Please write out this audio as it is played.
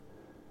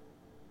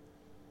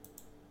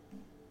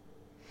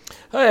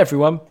Hi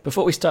everyone,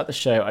 before we start the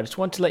show, I just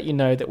want to let you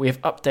know that we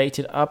have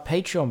updated our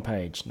Patreon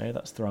page. No,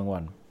 that's the wrong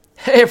one.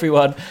 Hey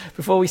everyone,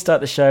 before we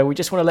start the show, we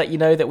just want to let you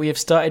know that we have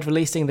started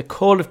releasing the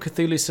Call of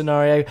Cthulhu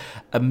scenario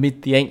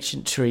Amid the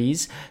Ancient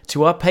Trees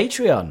to our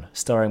Patreon,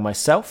 starring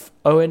myself,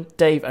 Owen,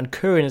 Dave and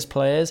Curran as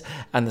players,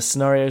 and the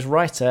scenario's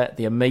writer,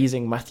 the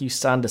amazing Matthew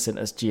Sanderson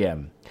as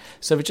GM.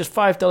 So for just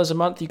 $5 a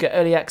month, you get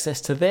early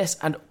access to this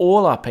and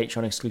all our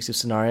Patreon exclusive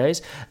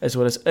scenarios, as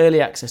well as early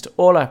access to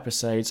all our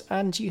episodes,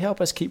 and you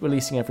help us keep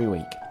releasing every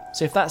week.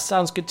 So if that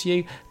sounds good to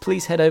you,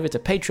 please head over to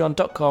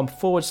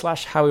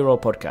patreon.com/How We Roll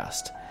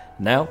Podcast.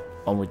 Now,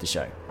 on with the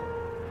show.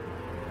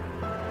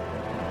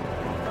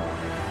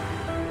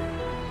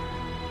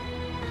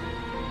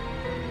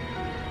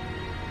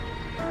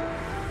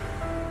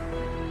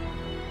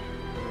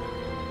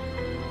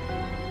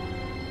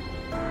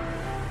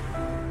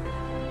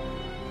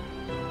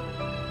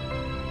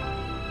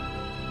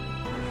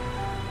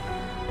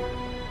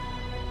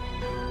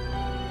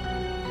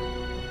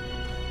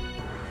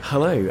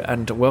 Hello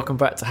and welcome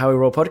back to How We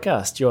Roll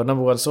Podcast, your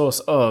number one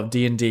source of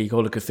D&D,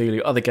 Call of Cthulhu,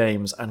 other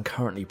games, and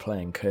currently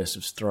playing Curse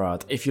of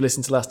Strahd. If you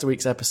listened to last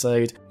week's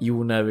episode, you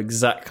will know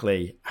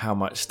exactly how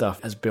much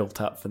stuff has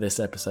built up for this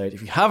episode.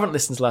 If you haven't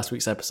listened to last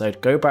week's episode,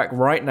 go back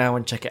right now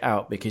and check it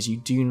out, because you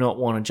do not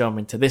want to jump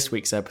into this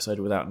week's episode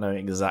without knowing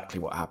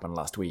exactly what happened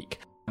last week.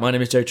 My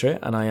name is Joe Tritt,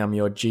 and I am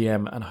your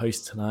GM and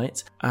host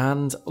tonight.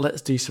 And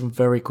let's do some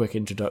very quick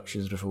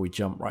introductions before we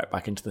jump right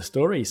back into the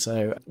story.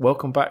 So,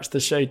 welcome back to the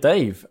show,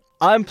 Dave.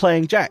 I'm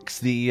playing Jax,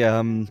 the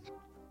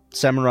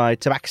samurai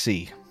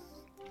tabaxi,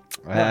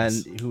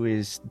 Nice. and who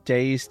is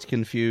dazed,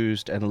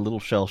 confused, and a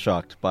little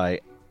shell-shocked by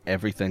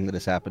everything that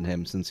has happened to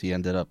him since he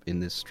ended up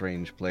in this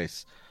strange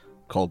place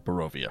called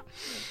Barovia.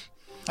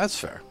 That's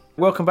fair.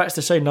 Welcome back to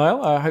the show,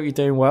 Niall. I hope you're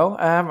doing well.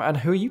 And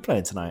who are you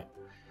playing tonight?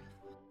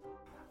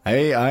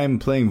 Hey, I'm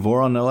playing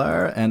Voron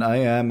Nilar, and I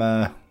am,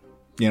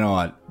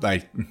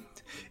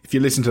 if you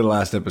listen to the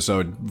last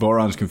episode,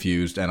 Voron's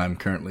confused, and I'm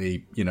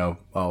currently,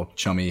 all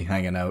chummy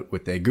hanging out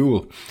with a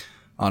ghoul.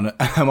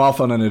 I'm off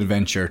on an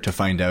adventure to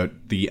find out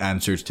the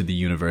answers to the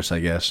universe, I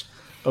guess.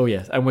 Oh,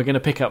 yes, and we're going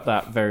to pick up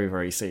that very,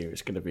 very soon.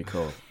 It's going to be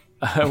cool.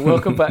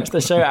 Welcome back to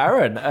the show,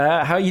 Aaron.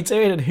 How are you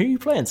doing, and who are you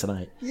playing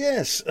tonight?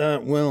 Yes,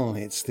 well,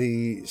 it's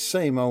the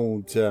same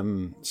old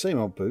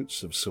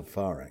boots of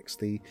Sulfarax,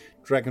 the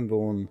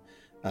Dragonborn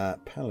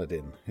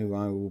Paladin, who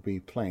I will be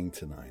playing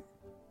tonight.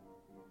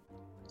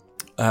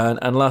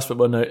 And last but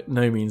by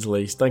no means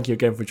least, thank you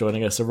again for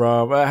joining us,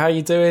 Aram. How are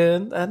you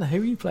doing, and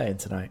who are you playing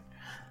tonight?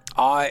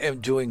 I am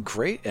doing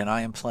great, and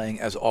I am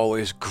playing, as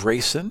always,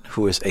 Grayson,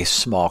 who is a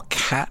small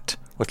cat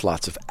with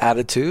lots of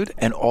attitude,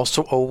 and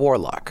also a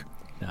warlock.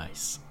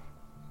 Nice.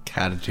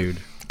 Catitude.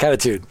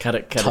 Tons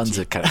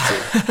of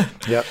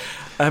catitude. Yep.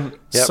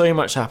 So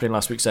much happening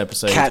last week's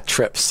episode. Cat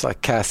trips.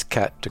 Like cat.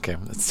 Okay,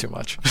 that's too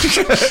much.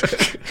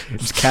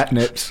 It's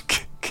catnips.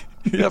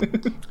 Yep.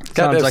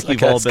 Sounds like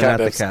you've all been at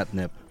the Catnips.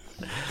 catnip.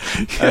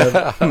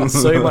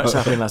 So much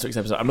happening last week's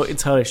episode. I'm not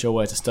entirely sure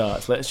where to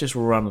start. So let's just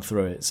run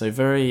through it. So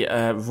very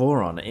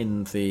Voron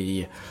in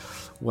the,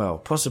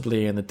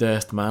 possibly in the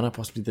Durst Manor,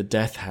 possibly the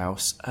Death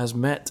House, has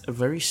met a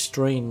very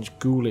strange,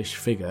 ghoulish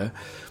figure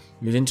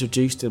who's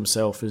introduced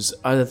himself as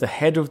either the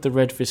head of the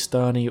Red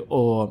Vistani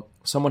or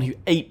someone who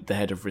ate the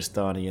head of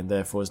Vistani and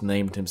therefore has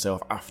named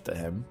himself after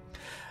him,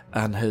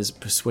 and has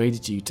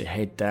persuaded you to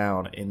head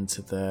down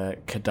into the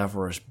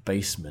cadaverous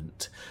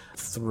basement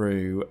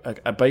through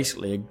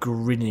basically a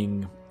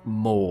grinning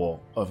maw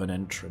of an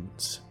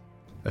entrance.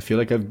 I feel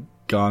like I've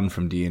gone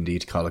from D&D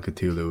to Call of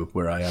Cthulhu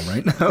where I am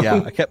right now.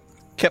 Yeah, I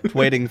kept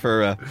waiting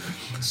for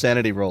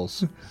sanity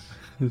rolls.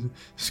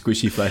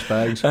 Squishy flesh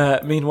bags.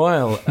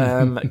 Meanwhile,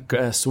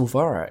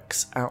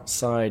 Sulfarax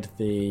outside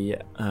the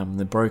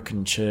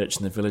broken church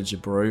in the village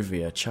of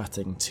Barovia,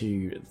 chatting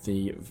to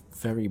the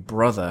very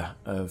brother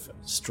of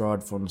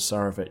Strahd von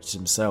Sarovich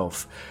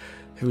himself,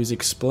 who has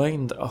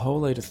explained a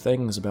whole load of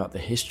things about the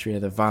history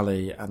of the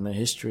valley and the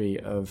history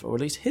of, or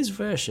at least his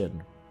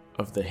version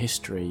of the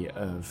history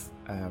of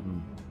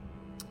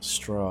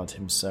Strahd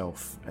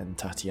himself and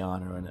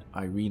Tatiana and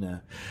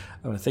Irina.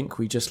 And I think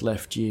we just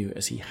left you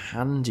as he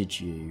handed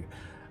you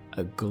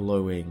a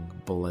glowing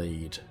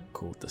blade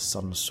called the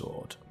Sun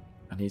Sword,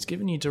 and he's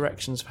given you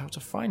directions of how to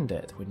find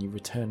it when you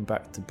return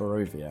back to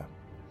Barovia.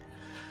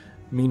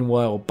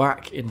 Meanwhile,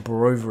 back in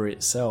Barovia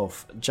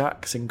itself,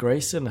 Jax and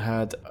Grayson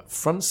had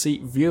front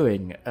seat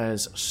viewing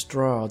as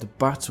Strahd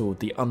battled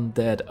the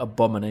undead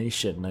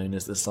abomination known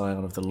as the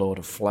Scion of the Lord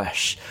of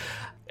Flesh.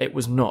 It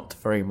was not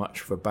very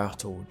much of a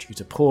battle due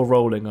to poor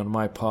rolling on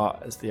my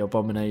part as the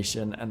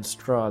abomination and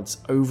Strahd's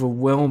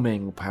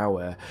overwhelming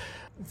power.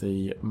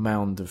 The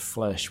mound of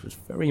flesh was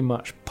very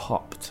much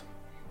popped.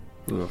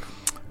 Ugh.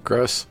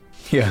 Gross.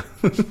 Yeah.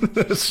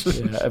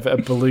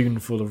 A balloon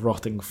full of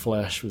rotting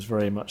flesh was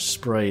very much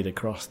sprayed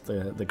across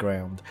the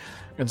ground.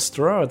 And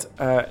Strahd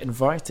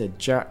invited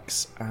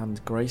Jax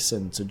and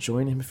Grayson to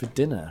join him for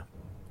dinner,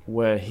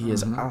 where he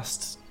has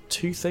asked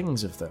two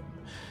things of them.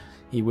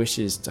 He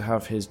wishes to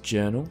have his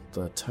journal,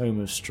 the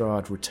Tome of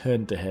Strahd,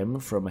 returned to him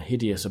from a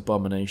hideous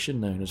abomination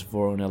known as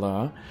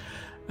Voron-Elar,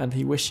 and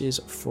he wishes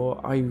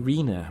for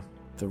Irina,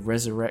 the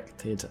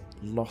resurrected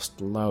lost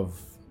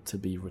love, to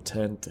be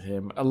returned to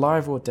him,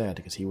 alive or dead,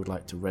 because he would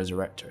like to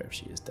resurrect her if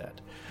she is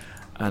dead.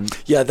 And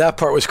yeah, that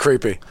part was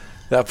creepy.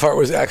 That part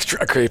was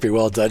extra creepy.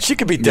 Well done. She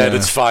could be dead. Yeah.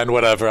 It's fine.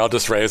 Whatever. I'll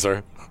just raise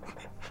her.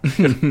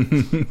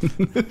 Been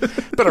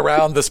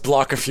around this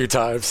block a few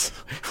times.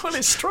 well,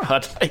 it's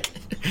Strahd.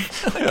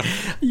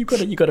 You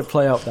got to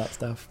play out that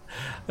stuff.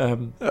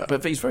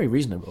 But he's very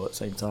reasonable at the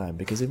same time,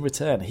 because in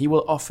return he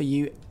will offer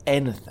you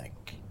anything.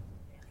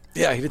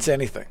 Yeah, he didn't say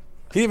anything.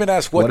 He even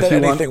asked what What if that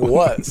you want- anything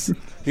was.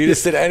 He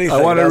just said anything.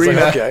 I want and was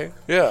Irina. like, okay,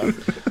 yeah.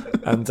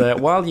 And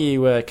while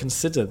you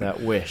consider that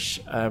wish,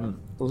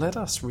 let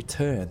us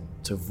return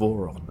to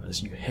Voron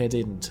as you head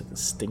into the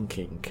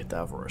stinking,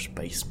 cadaverous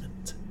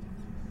basement.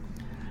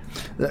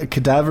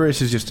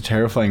 Cadaverous is just a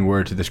terrifying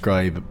word to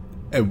describe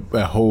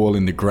a hole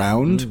in the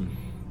ground,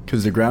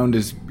 because the ground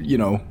is,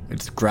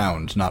 it's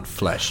ground, not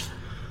flesh.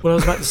 Well, I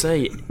was about to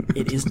say,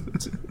 it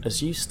isn't.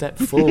 As you step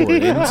forward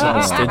into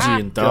the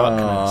Stygian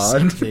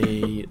darkness,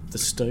 the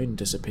stone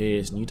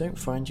disappears and you don't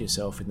find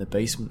yourself in the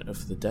basement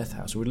of the death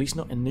house, or at least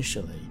not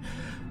initially.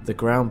 The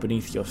ground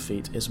beneath your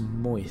feet is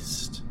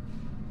moist.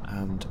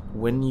 And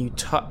when you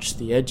touch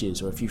the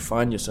edges, or if you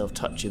find yourself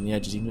touching the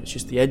edges, even if it's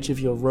just the edge of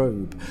your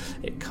robe,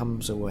 it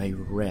comes away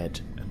red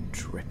and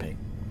dripping.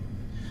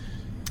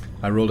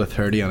 I rolled a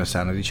 30 on a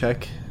sanity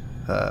check.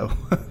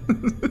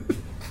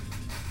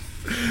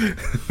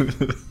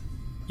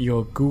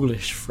 Your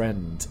ghoulish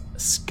friend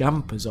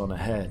scampers on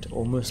ahead,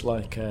 almost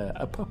like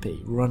a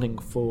puppy, running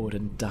forward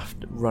and daft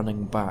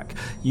running back,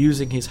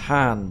 using his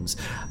hands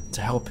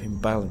to help him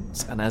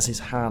balance. And as his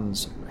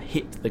hands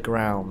hit the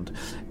ground,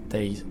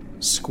 they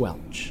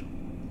squelch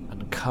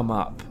and come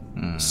up,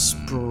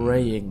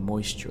 spraying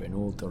moisture in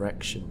all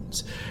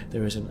directions.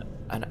 There is an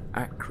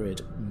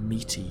acrid,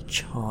 meaty,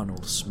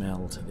 charnel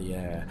smell to the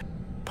air,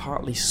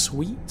 partly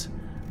sweet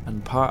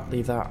and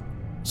partly that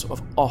sort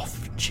of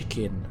off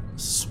chicken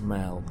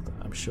smell that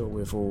I'm sure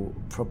we're all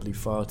probably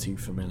far too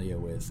familiar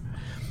with.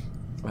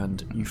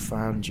 And you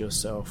found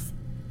yourself,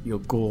 your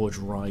gorge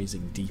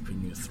rising deep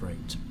in your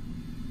throat.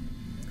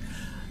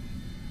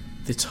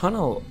 The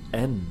tunnel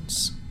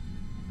ends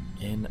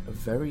in a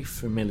very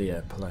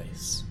familiar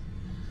place.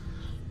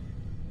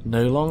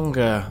 No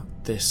longer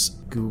this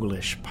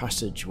ghoulish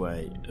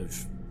passageway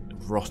of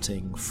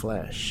rotting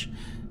flesh.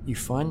 You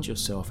find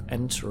yourself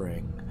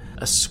entering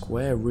a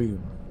square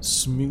room.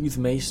 Smooth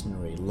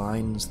masonry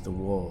lines the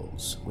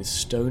walls, with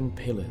stone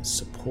pillars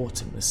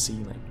supporting the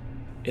ceiling.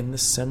 In the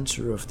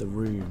centre of the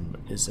room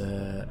is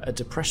a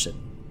depression,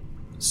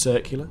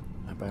 circular,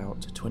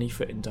 about 20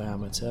 foot in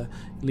diameter,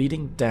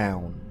 leading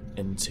down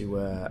into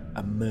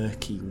a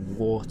murky,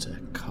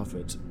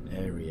 water-covered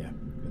area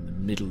in the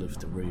middle of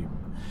the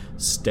room.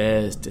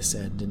 Stairs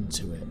descend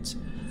into it,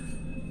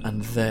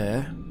 and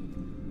there,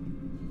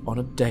 on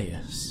a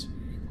dais,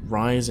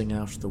 rising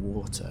out of the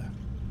water,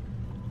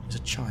 is a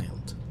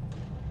child.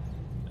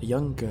 A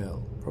young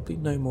girl, probably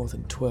no more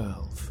than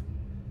 12,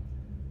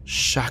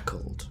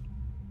 shackled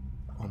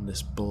on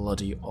this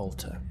bloody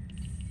altar.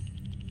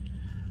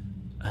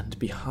 And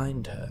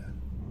behind her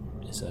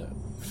is a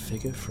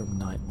figure from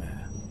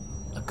Nightmare,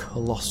 a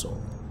colossal,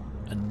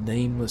 a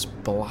nameless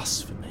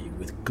blasphemy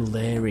with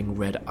glaring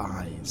red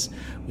eyes,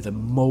 with a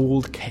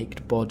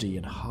mould-caked body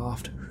and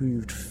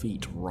half-hooved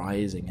feet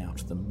rising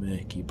out of the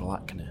murky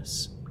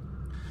blackness.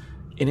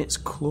 In its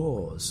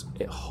claws,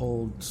 it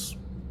holds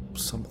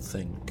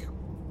something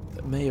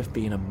that may have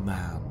been a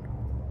man,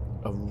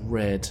 a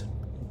red,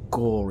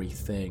 gory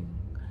thing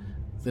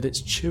that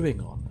it's chewing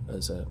on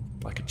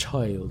like a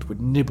child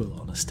would nibble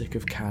on a stick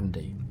of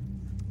candy.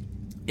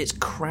 It's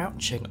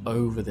crouching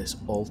over this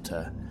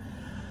altar,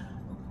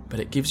 but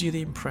it gives you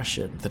the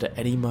impression that at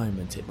any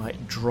moment it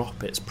might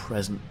drop its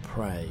present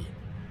prey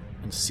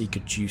and seek a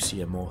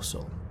juicier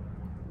morsel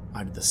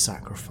out of the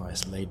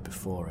sacrifice laid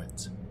before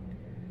it.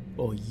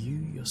 Or you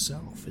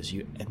yourself as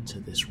you enter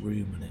this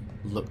room and it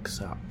looks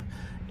up,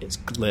 its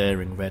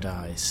glaring red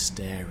eyes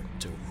staring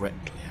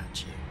directly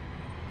at you.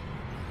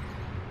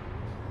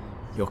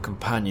 Your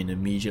companion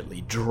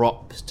immediately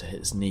drops to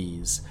his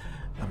knees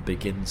and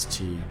begins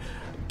to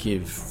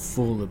give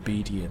full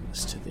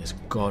obedience to this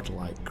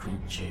godlike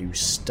creature who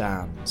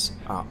stands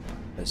up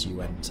as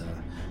you enter,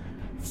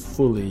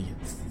 fully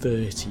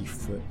 30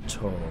 foot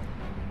tall.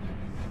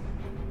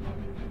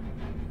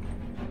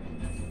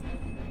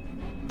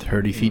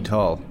 30 feet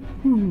tall.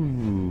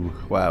 Ooh,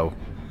 wow.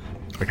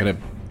 I kind of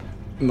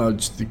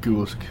nudged the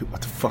ghouls.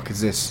 What the fuck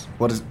is this?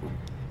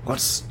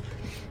 What's...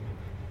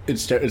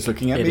 It's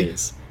looking at me? It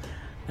is.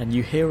 And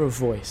you hear a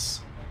voice,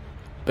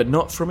 but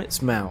not from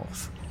its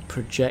mouth,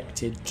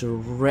 projected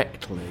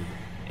directly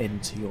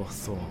into your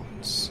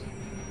thoughts.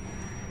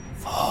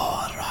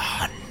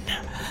 Voron,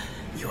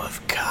 you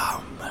have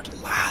come at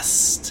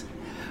last.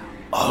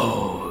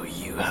 Oh,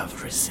 you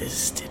have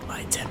resisted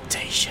my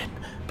temptation,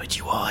 but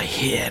you are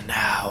here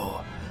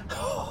now.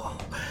 Oh,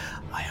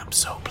 I am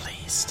so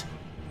pleased.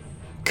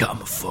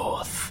 Come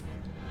forth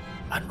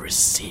and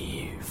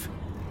receive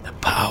the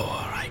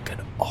power I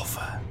can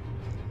offer.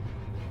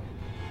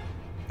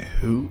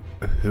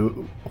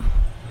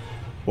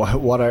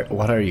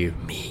 What are you?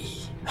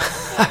 Me.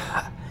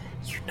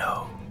 You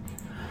know,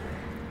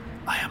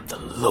 I am the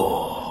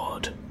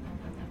Lord.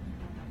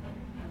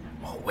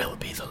 Or will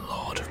be the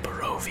Lord of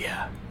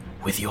Barovia,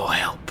 with your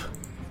help.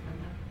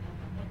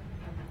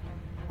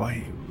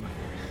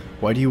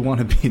 Why do you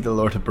want to be the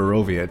Lord of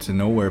Barovia? It's a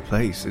nowhere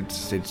place.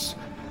 It's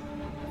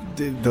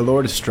the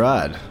Lord of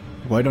Strahd.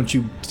 Why don't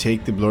you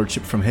take the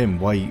lordship from him?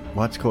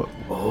 What's going...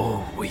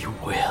 Oh, we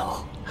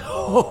will.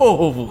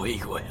 Oh,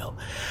 we will.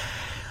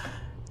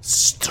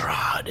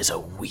 Strahd is a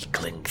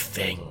weakling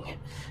thing,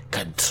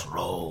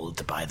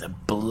 controlled by the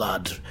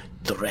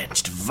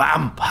blood-drenched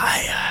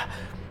vampire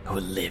who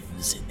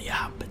lives in the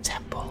Amber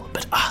Temple.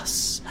 But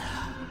us,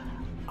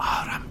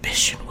 our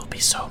ambition will be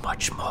so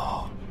much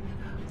more.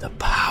 The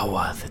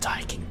power that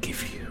I can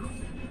give you,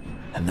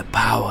 and the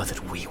power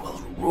that we will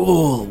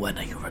rule when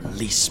you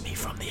release me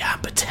from the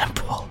Amber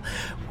Temple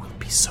will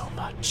be so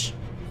much.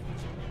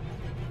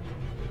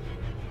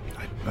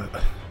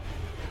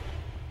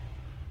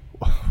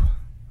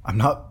 I'm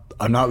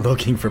not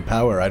looking for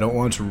power. I don't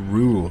want to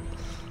rule.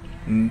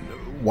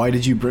 Why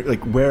did you bring...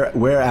 Like,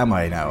 where am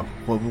I now?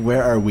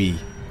 Where are we?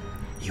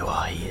 You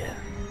are here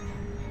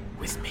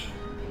with me,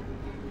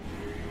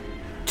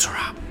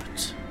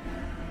 trapped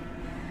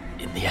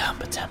in the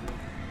Amber Temple,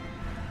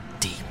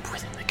 deep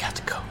within the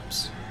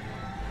catacombs.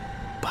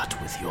 But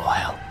with your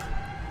help,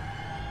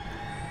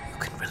 you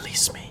can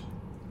release me.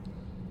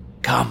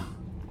 Come,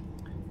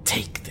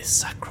 take this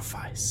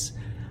sacrifice.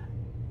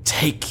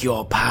 Take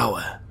your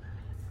power.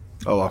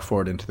 I'll walk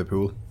forward into the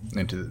pool,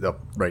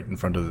 right in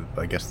front of,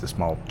 I guess, the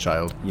small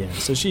child. Yeah.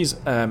 So she's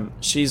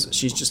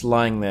just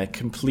lying there,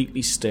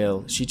 completely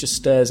still. She just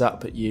stares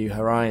up at you,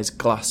 her eyes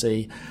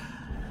glassy.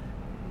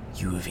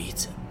 You have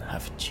eaten,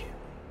 haven't you?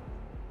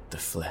 The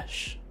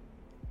flesh.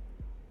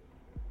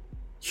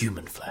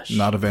 Human flesh.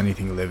 Not of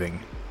anything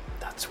living.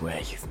 That's where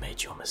you've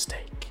made your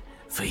mistake.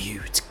 For you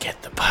to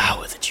get the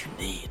power that you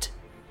need,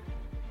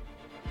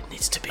 it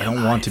needs to be alive. I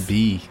don't want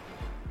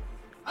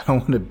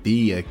to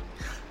be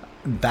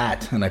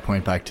that, and I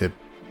point back to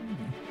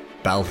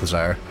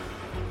Balthazar.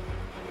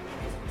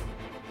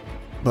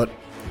 But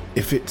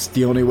if it's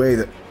the only way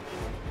to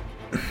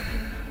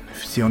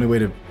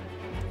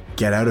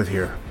get out of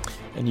here.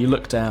 And you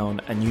look down,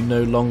 and you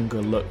no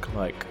longer look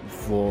like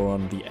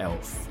Voron the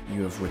elf.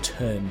 You have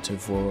returned to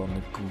Voron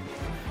the ghoul,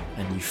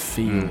 and you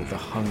feel the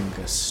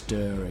hunger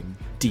stirring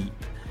deep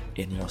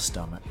in your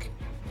stomach.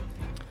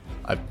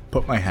 I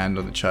put my hand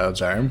on the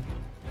child's arm,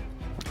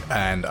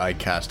 and I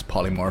cast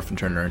Polymorph and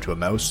turn her into a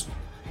mouse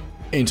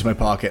into my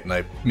pocket, and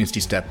I misty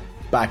step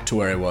back to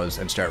where I was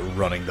and start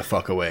running the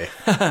fuck away.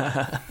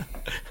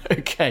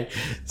 Okay,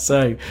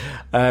 so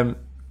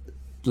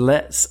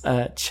let's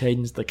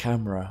change the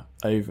camera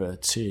over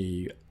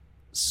to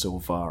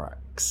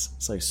Solvarax.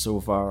 So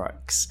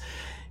Solvarax,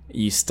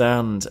 you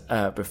stand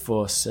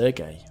before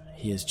Sergei.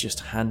 He has just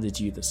handed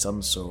you the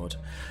Sun Sword.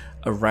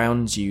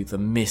 Around you, the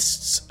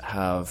mists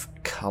have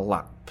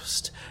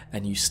collapsed,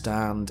 and you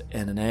stand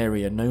in an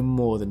area no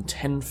more than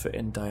 10 foot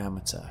in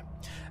diameter.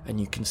 And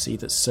you can see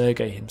that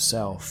Sergei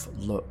himself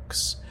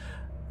looks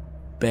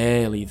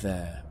barely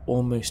there,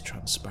 almost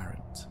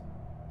transparent.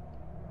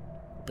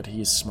 But he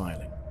is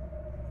smiling.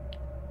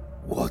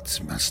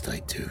 What must I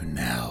do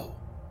now?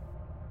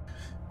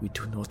 We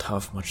do not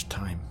have much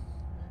time.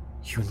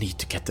 You need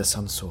to get the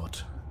Sun Sword.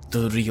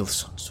 The real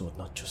Sun Sword,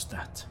 not just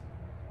that.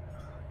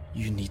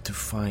 You need to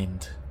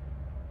find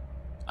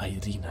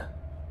Irina.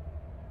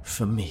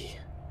 For me.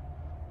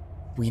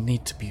 We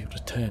need to be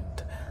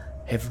returned.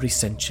 Every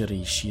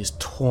century she is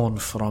torn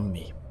from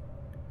me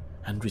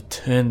and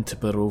returned to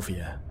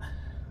Barovia,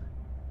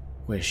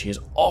 where she is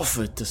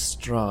offered to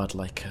Strahd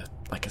like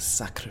a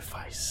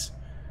sacrifice.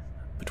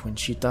 But when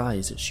she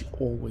dies, as she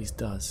always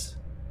does,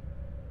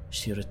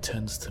 she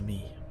returns to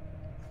me,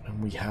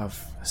 and we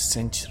have a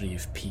century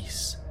of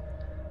peace.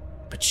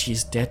 But she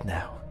is dead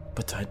now,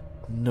 but I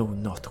know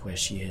not where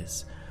she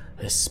is.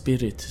 Her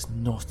spirit is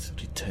not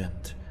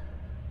returned,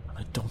 and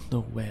I don't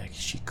know where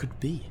she could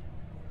be.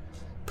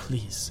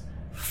 Please,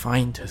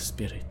 find her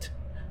spirit,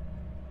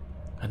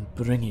 and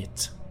bring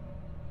it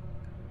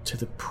to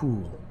the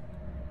pool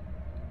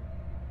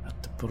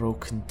at the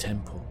broken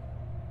temple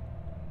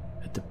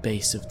at the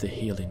base of the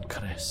hill in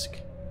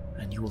Kresk,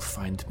 and you will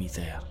find me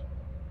there.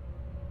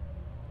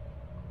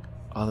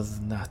 Other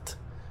than that,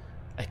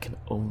 I can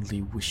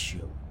only wish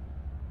you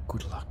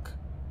good luck.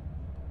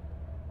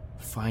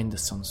 Find the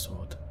Sun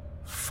Sword,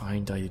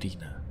 find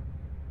Irina,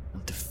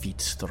 and defeat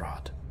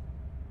Strahd.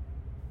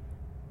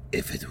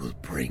 If it will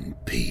bring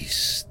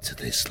peace to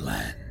this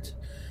land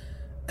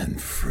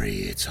and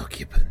free its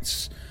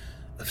occupants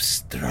of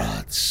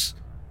Strahd's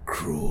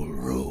cruel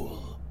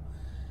rule,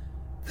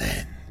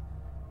 then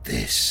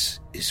this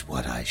is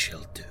what I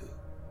shall do.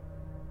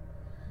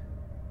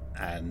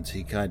 And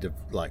he kind of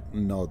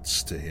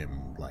nods to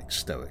him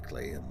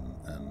stoically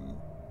and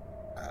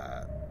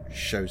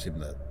shows him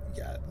that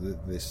yeah,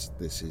 this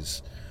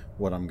is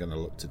what I'm going to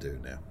look to do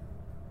now.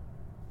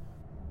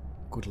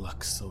 Good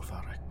luck,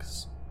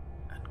 Silvarex,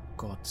 and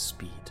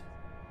Godspeed.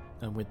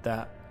 And with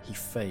that, he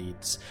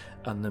fades,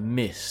 and the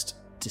mist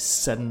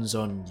descends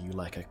on you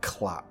like a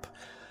clap,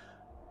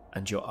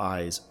 and your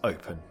eyes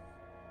open,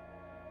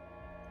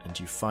 and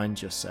you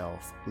find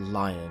yourself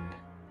lying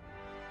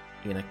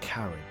in a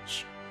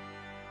carriage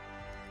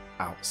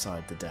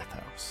outside the Death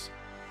House.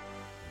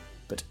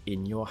 But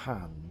in your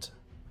hand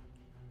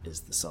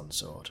is the Sun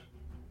Sword.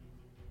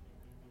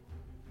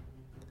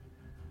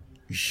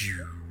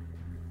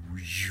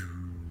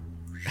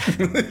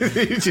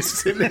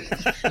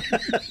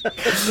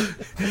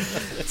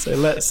 So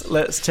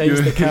let's change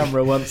the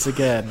camera once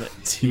again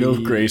to You know,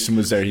 if Grayson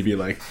was there, he'd be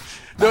like,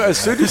 No, as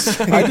soon as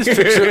I just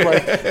picture it,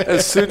 like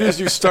as soon as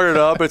you start it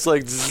up, it's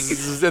like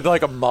zzz, and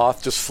like a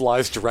moth just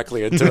flies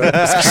directly into it.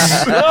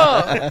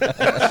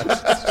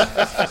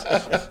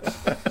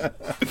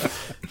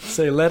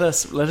 So let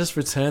us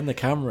return the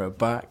camera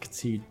back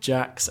to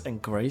Jax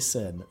and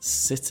Grayson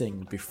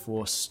sitting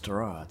before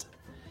Strahd.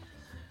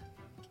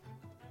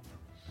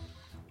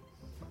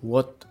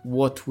 What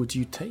would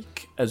you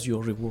take as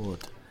your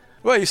reward?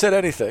 Well, you said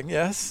anything,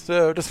 yes.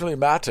 So it doesn't really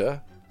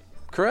matter.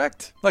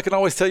 Correct? I can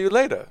always tell you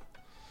later.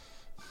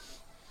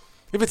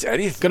 If it's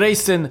anything.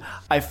 Grayson,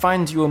 I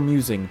find you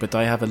amusing, but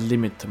I have a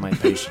limit to my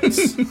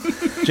patience.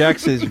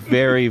 Jax is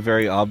very,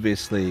 very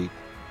obviously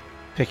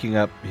picking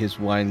up his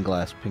wine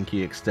glass,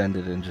 pinky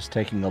extended, and just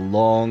taking a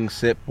long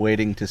sip,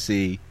 waiting to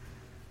see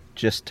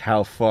just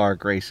how far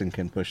Grayson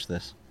can push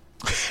this.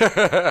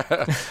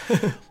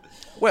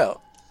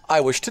 Well, I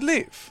wish to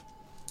leave.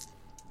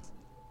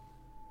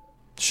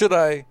 Should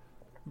I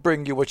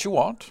bring you what you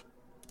want?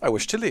 I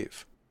wish to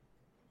leave.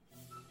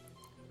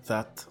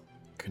 That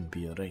can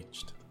be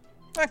arranged.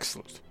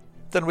 Excellent.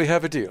 Then we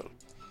have a deal.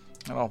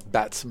 And I'll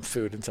bat some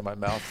food into my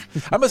mouth.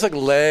 I'm just like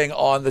laying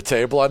on the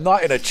table. I'm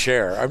not in a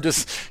chair. I'm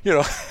just,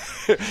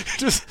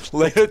 just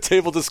laying at a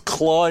table, just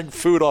clawing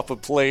food off a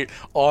plate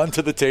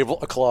onto the table,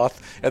 a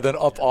cloth, and then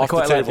up off the I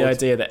quite table. like the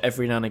idea that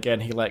every now and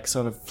again he like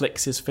sort of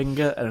flicks his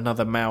finger and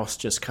another mouse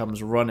just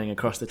comes running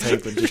across the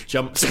table and just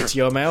jumps into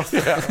your mouth.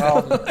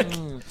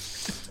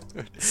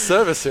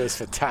 Service here is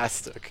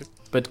fantastic.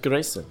 But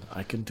Grayson,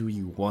 I can do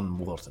you one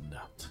more than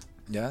that.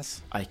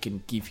 Yes? I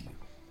can give you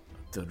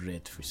the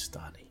Red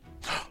Vistani.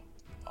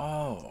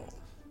 Oh,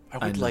 I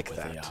I would know like where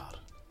that. they are.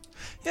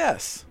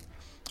 Yes.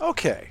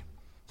 Okay.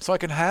 So I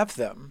can have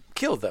them,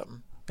 kill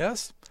them,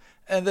 yes?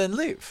 And then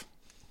leave.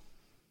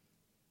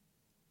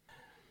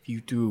 If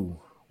you do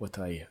what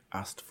I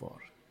asked for,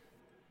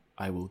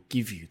 I will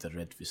give you the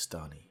Red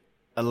Vistani,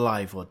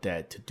 alive or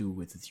dead, to do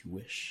with as you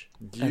wish.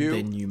 And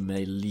then you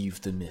may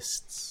leave the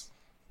mists.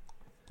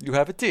 You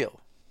have a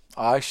deal.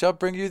 I shall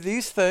bring you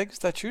these things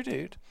that you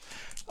need.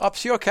 Up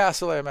to your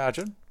castle, I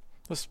imagine.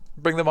 Just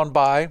bring them on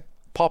by.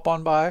 Pop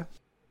on by.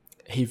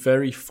 He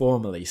very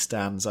formally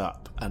stands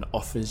up and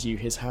offers you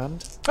his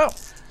hand. Oh.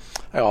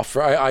 I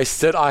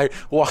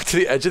walk to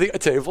the edge of the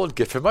table and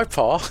give him my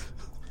paw.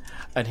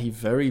 And he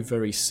very,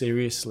 very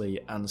seriously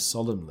and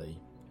solemnly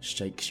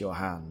shakes your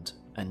hand,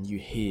 and you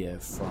hear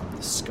from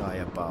the sky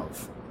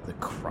above the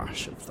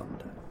crash of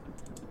thunder.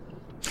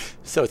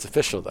 So it's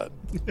official then.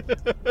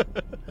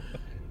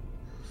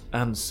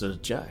 And Sir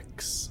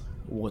Jax,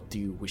 what do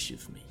you wish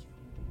of me?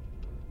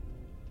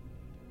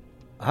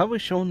 I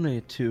wish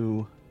only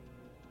to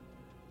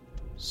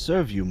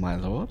serve you, my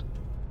lord.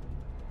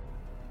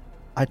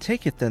 I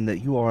take it then that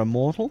you are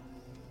immortal,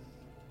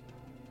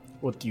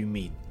 What do you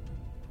mean?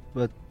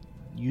 but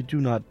you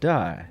do not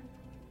die.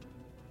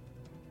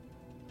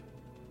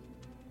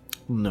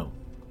 No,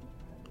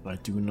 I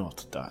do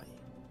not die.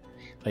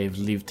 I have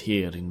lived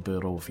here in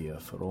Barovia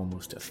for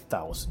almost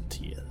 1,000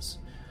 years.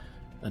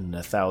 And in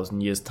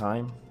 1,000 years'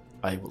 time,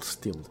 I will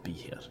still be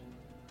here.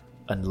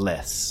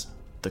 Unless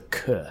the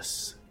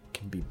curse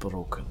can be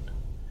broken.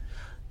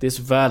 This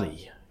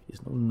valley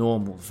is no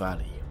normal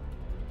valley.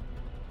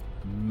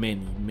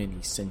 Many,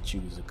 many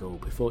centuries ago,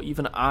 before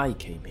even I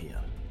came here,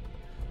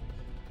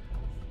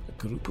 a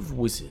group of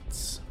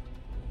wizards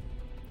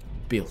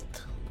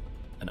built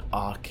an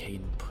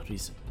arcane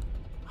prison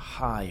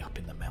high up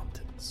in the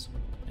mountains,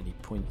 and he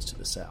points to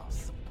the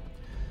south.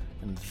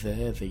 And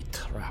there they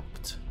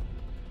trapped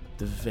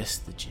the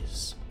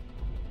vestiges,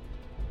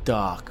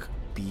 dark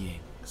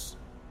beings,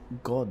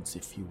 gods,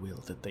 if you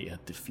will, that they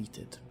had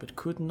defeated but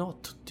could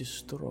not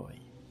destroy.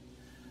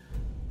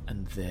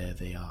 And there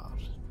they are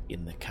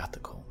in the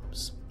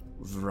catacombs,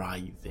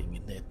 writhing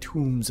in their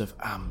tombs of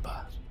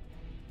amber.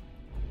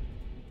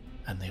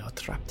 And they are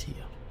trapped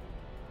here.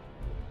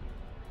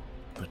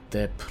 But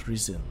their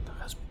prison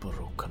has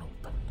broken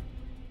open.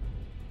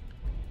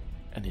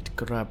 And it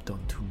grabbed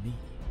onto me,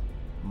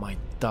 my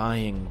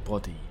dying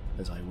body,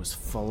 as I was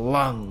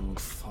flung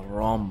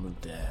from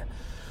the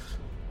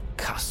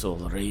Castle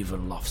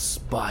Ravenloft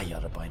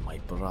spire by my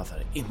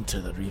brother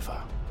into the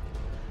river.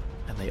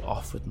 And they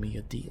offered me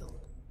a deal.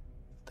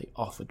 They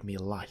offered me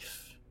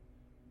life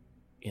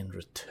in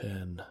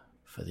return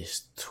for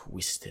this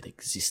twisted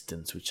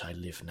existence which I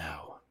live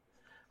now.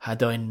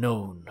 Had I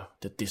known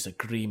that this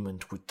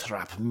agreement would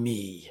trap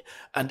me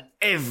and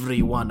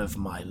every one of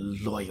my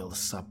loyal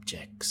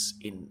subjects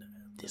in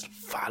this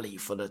valley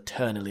for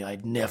eternally, I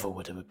never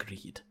would have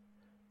agreed.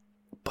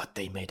 But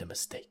they made a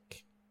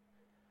mistake.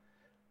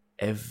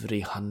 Every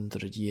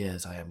 100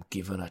 years I am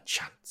given a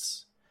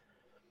chance.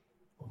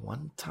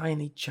 One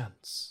tiny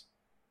chance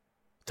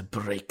to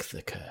break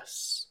the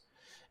curse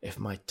if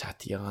my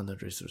Tatiana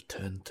is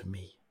returned to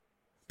me,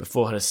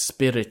 before her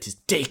spirit is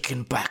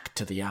taken back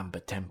to the Amber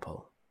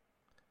Temple.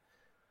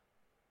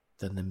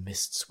 Then the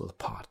mists will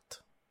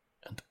part,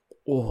 and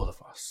all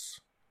of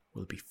us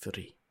will be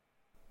free.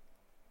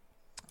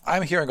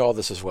 I'm hearing all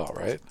this as well,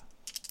 right?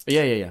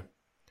 Yeah.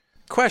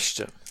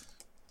 Question.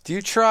 Do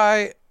you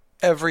try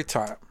every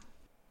time?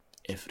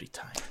 Every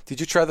time. Did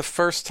you try the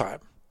first time?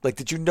 Like,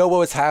 did you know what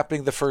was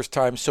happening the first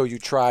time, so you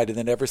tried, and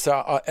then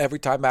every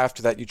time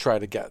after that you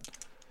tried again?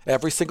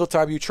 Every single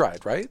time you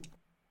tried, right?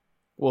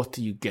 What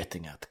are you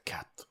getting at,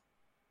 Cat?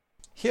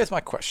 Here's my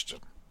question.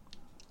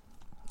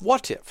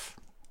 What if,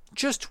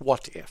 just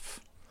what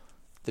if,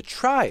 the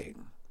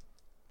trying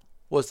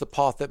was the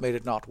path that made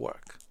it not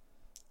work?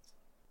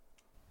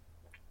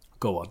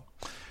 Go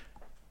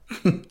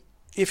on.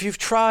 If you've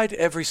tried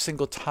every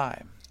single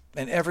time,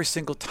 and every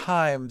single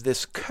time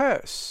this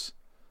curse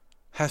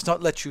has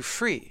not let you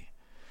free,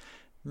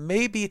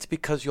 maybe it's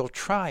because you're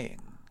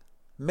trying.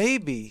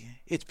 Maybe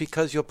it's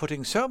because you're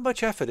putting so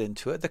much effort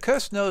into it. The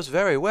curse knows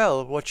very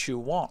well what you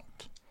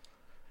want.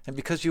 And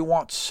because you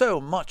want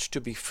so much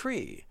to be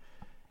free,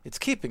 it's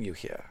keeping you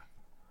here.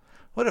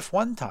 What if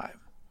one time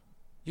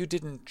you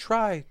didn't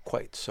try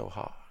quite so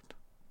hard?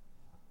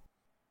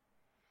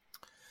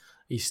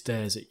 He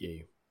stares at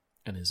you,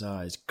 and his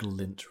eyes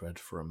glint red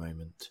for a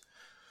moment.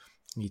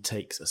 He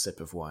takes a sip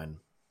of wine,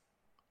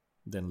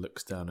 then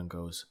looks down and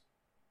goes,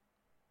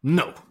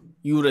 "No,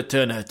 you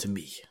return her to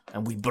me,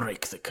 and we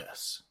break the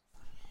curse."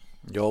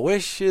 Your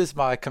wish is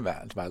my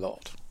command, my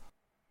lord.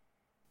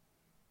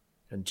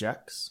 And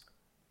Jax,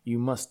 you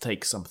must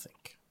take something.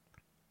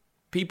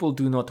 People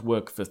do not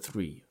work for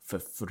free.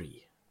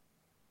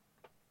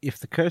 If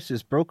the curse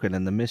is broken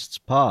and the mists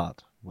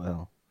part,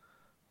 well,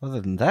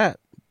 other than that,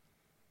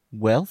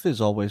 wealth is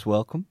always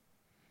welcome.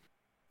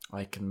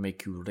 I can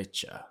make you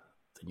richer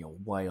than your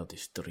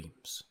wildest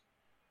dreams.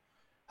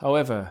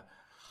 However,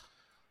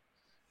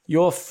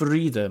 your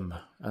freedom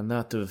and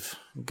that of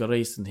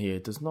Grayson here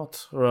does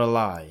not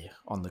rely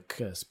on the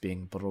curse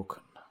being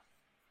broken.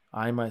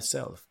 I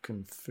myself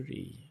can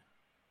free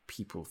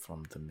people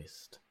from the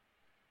mist.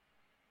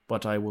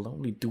 But I will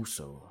only do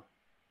so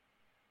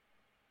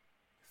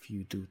if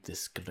you do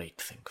this great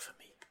thing for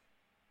me.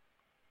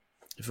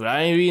 If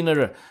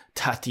Irina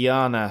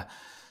Tatiana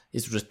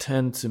is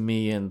returned to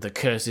me and the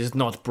curse is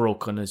not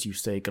broken, as you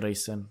say,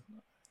 Grayson,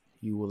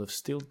 you will have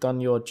still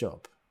done your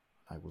job.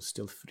 I will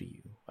still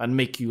free you and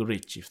make you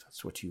rich if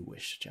that's what you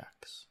wish,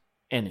 Jax.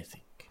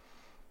 Anything.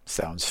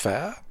 Sounds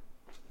fair.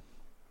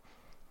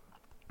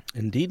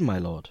 Indeed, my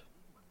lord.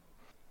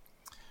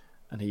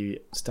 And he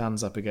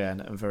stands up again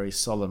and very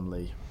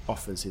solemnly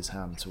offers his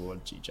hand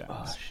towards you, Jax.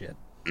 Oh, shit.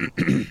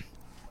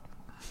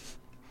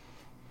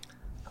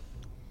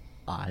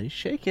 I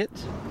shake it.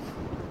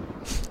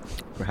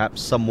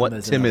 Perhaps somewhat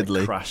There's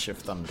timidly. another crash of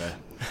thunder.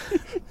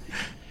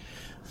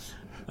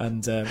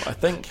 And I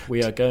think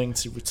we are going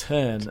to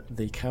return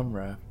the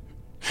camera.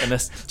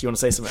 Unless, do you want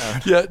to say something,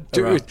 Aaron?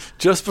 Yeah, Around?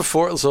 just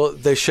before, so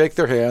they shake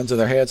their hands, and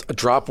their hands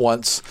drop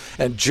once,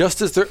 and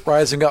just as they're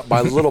rising up, my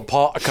little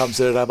paw comes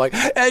in, and I'm like,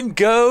 and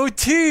go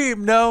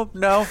team! No,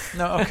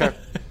 okay.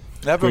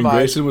 Never When mind.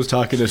 Grayson was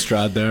talking to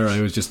Strad there,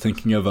 I was just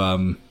thinking of,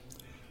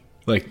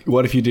 like,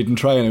 what if you didn't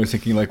try? And I was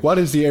thinking, like, what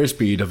is the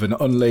airspeed of an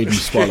unladen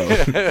swallow?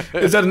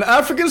 Is that an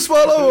African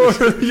swallow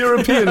or a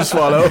European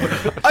swallow?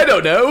 I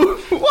don't know.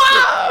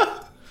 Wah!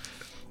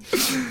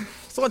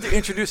 Just wanted to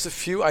introduce a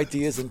few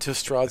ideas into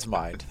Strahd's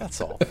mind, that's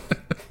all.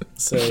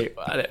 So,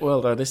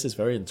 well, no, this is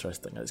very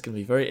interesting. It's going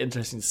to be very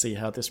interesting to see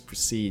how this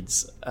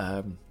proceeds.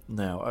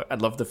 Now, I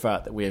love the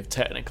fact that we have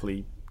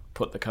technically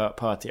put the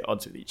party at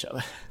odds with each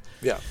other.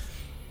 Yeah.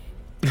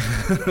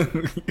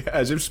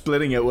 As if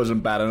splitting it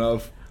wasn't bad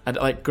enough. And,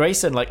 like,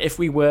 Grayson, like, if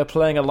we were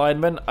playing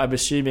alignment, I'm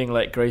assuming,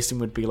 like, Grayson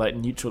would be, like,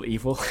 neutral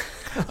evil.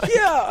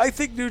 Yeah, I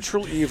think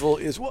neutral evil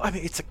is, well, I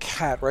mean, it's a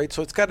cat, right?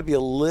 So it's got to be a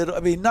little, I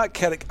mean, not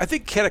Ketic, I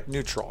think Ketic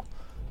neutral.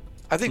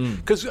 I think,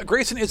 because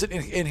Grayson isn't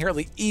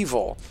inherently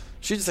evil.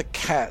 She's just a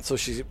cat, so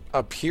she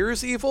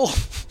appears evil.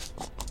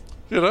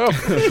 You know?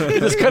 It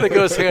just kind of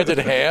goes hand in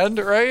hand,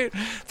 right?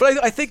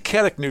 But I think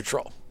Ketic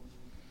neutral.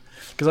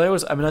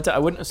 Because I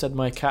wouldn't have said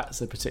my cats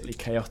are particularly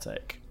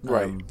chaotic.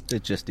 Right. They're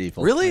just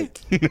evil. Really?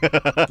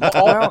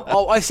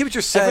 I see what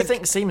you're saying.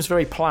 Everything seems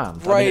very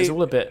planned. Right. I mean, it's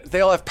all a bit... They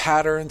all have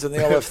patterns and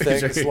they all have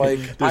things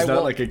like... There's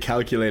not like a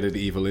calculated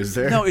evil, is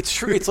there? No, it's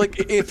true. It's like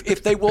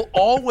if they will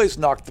always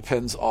knock the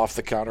pins off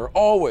the counter,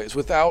 always,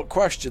 without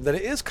question, then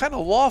it is kind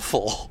of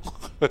lawful,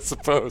 I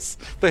suppose.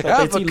 They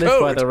have They a do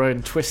live by code. their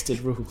own twisted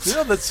rules.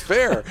 Yeah, that's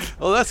fair.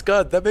 Well, that's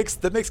good. That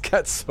makes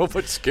cats so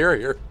much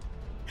scarier.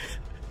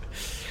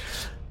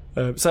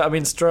 So, I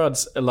mean,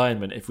 Strahd's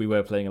alignment, if we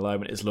were playing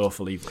alignment, is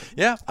lawful evil.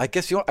 Yeah, I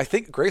guess I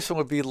think Grayson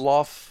would be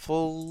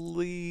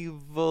lawfully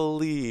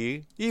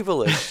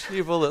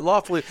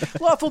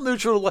lawful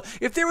neutral.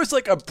 If there was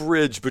like a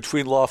bridge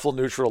between lawful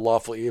neutral,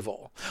 lawful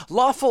evil,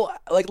 lawful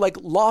like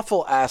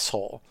lawful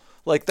asshole.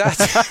 Like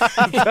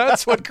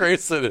that's what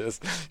Grayson is.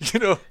 You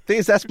know, thing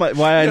is, that's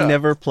why I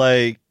never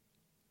play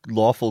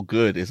lawful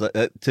good. Is like,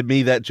 to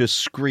me that just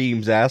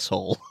screams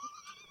asshole.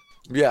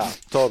 Yeah,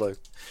 totally.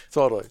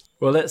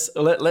 Well,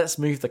 let's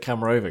move the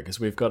camera over because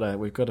we've got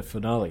a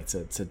finale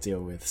to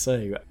deal with.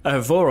 So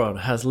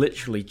Voron has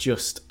literally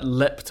just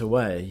leapt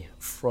away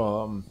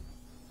from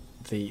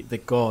the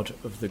god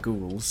of the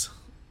ghouls,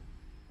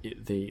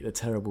 the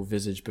terrible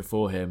visage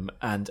before him,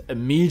 and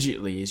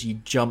immediately as you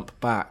jump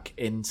back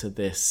into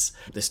this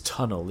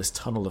tunnel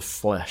of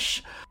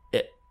flesh,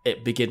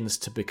 it begins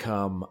to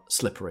become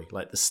slippery.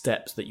 Like the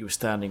steps that you were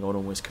standing on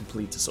almost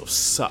complete to sort of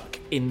suck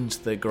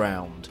into the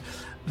ground.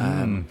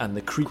 And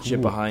the creature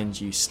behind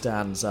you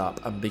stands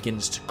up and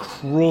begins to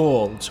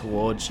crawl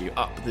towards you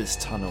up this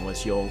tunnel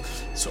as you're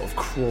sort of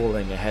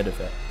crawling ahead of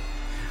it.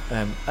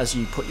 As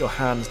you put your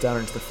hands down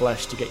into the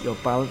flesh to get your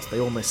balance,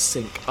 they almost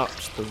sink up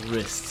to the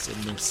wrists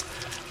in this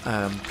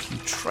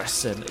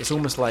putrescent. It's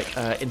almost like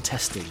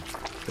intestine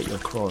that you're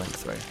crawling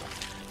through.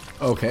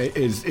 Okay,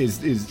 is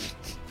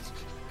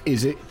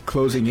it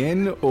closing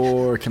in,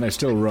 or can I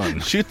still run?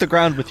 Shoot the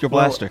ground with your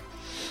blaster.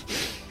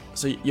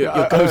 So you're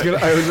I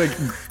was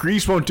like,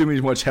 grease won't do me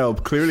much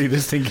help. Clearly,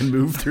 this thing can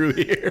move through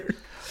here.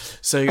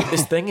 So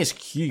this thing is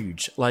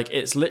huge. Like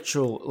its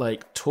literal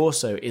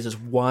torso is as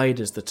wide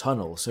as the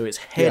tunnel. So its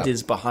head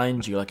is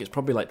behind you. Like it's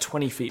probably like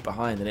 20 feet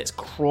behind, and it's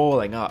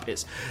crawling up.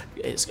 Its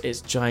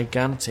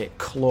gigantic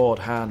clawed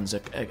hands are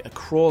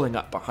crawling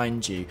up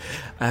behind you,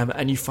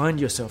 and you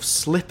find yourself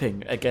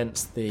slipping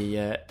against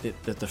the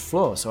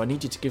floor. So I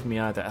need you to give me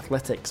either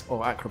athletics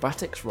or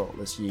acrobatics roll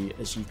as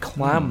you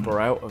clamber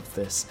out of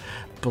this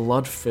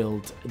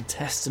blood-filled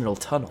intestinal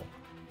tunnel.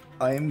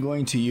 I am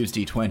going to use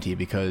D20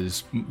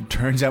 because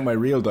turns out my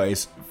real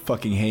dice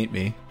fucking hate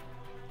me.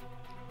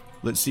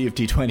 Let's see if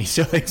D20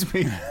 still hates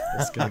me.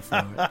 Let's go for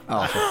it.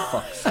 Oh, for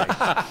fuck's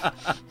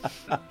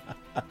sake.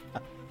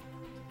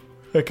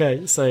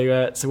 Okay,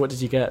 so what did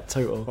you get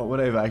total? What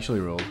would I have actually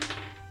rolled?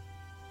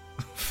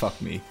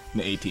 Fuck me. An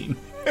 18.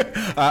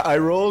 I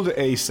rolled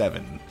a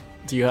 7.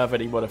 Do you have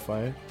any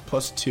modifier?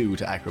 +2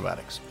 to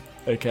acrobatics.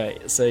 Okay,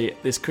 so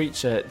this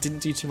creature didn't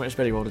do too much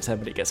better. He rolled a 10,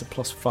 but it gets a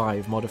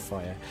 +5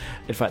 modifier.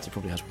 In fact, it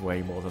probably has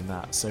way more than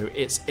that. So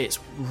it's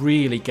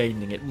really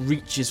gaining. It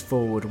reaches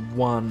forward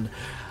one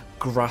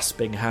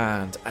grasping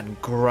hand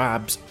and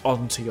grabs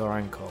onto your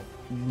ankle.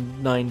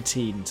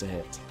 19 to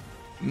hit.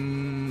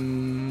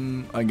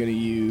 I'm going to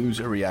use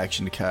a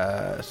reaction to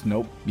cast...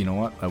 Nope, you know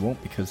what? I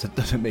won't, because that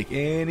doesn't make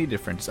any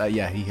difference.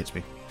 Yeah, he hits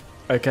me.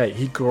 Okay,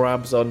 he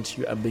grabs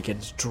onto you and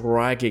begins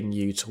dragging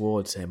you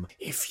towards him.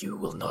 If you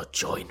will not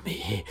join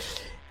me,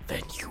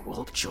 then you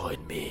will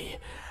join me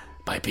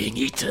by being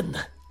eaten.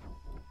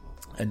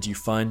 And you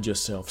find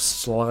yourself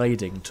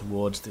sliding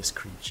towards this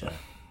creature.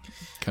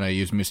 Can I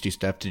use Misty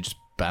Step to just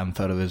bamf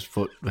out of his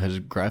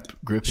grip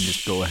and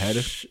just go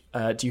ahead?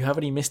 Do you have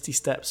any Misty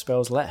Step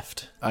spells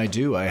left? I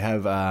do. I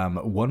have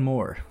one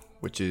more,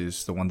 which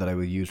is the one that I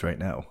will use right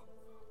now.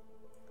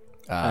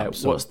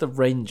 What's the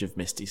range of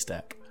Misty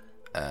Step?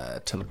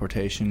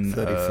 Teleportation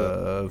 30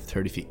 of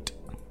 30 feet.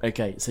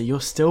 Okay, so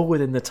you're still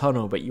within the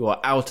tunnel, but you are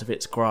out of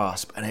its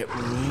grasp, and it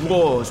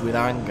roars with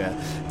anger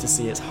to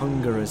see its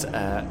hunger as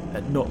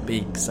not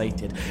being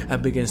sated,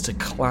 and begins to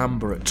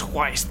clamber at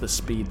twice the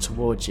speed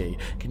towards you.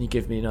 Can you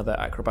give me another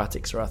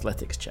acrobatics or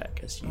athletics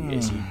check as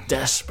you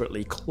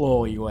desperately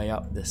claw your way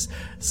up this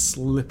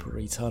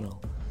slippery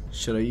tunnel?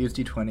 Should I use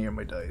D20 or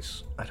my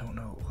dice? I don't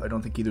know. I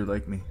don't think either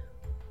like me.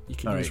 You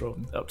can use roll.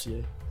 Up to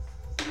you.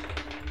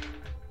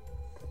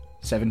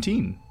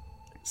 17.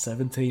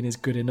 17 is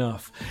good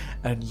enough,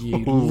 and you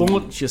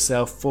launch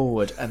yourself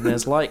forward, and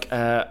there's like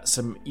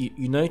some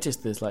you notice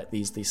there's like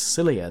these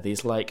cilia,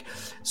 these like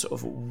sort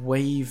of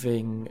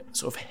waving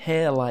sort of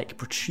hair-like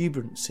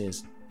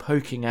protuberances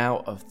poking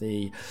out of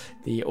the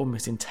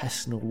almost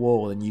intestinal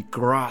wall, and you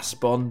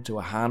grasp onto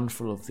a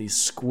handful of these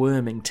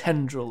squirming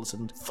tendrils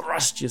and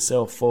thrust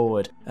yourself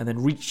forward, and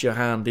then reach your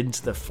hand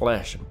into the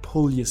flesh and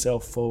pull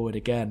yourself forward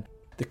again.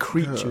 The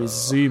creature is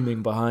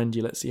zooming behind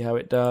you. Let's see how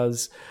it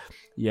does.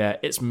 Yeah,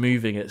 it's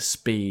moving at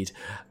speed,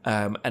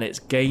 and it's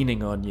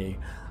gaining on you.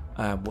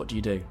 What do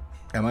you do?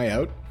 Am I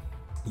out?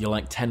 You're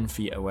like 10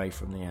 feet away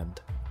from the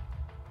end.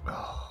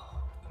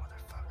 Oh,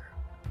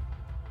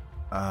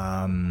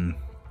 motherfucker.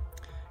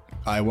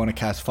 I want to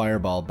cast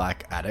Fireball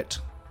back at it.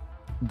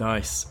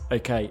 Nice.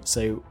 Okay,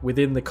 so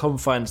within the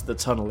confines of the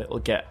tunnel,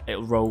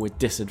 it'll roll with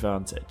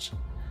disadvantage.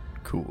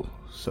 Cool.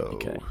 So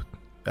okay.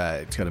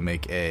 It's got to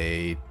make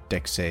a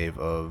dex save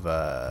of...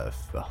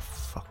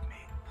 fuck me.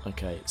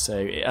 Okay, so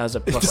it has a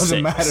 +6. It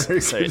doesn't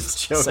matter. So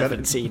it's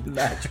 17.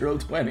 Natural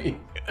 20.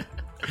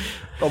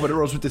 Oh, but it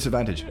rolls with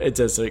disadvantage. It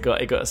does, so it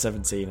got a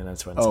 17 and a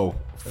 20. Oh,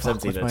 a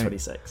 17 and a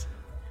 26.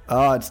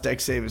 Oh, its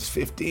dex save is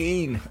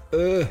 15.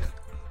 Ugh.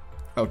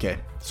 Okay,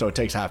 so it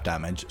takes half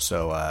damage,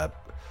 so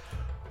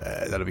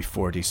that'll be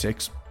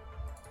 4d6.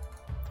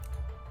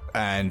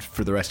 And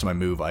for the rest of my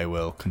move, I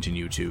will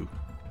continue to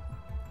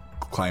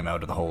climb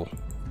out of the hole.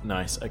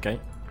 Nice, okay.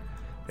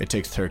 It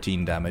takes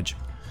 13 damage.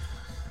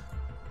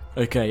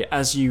 Okay,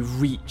 as you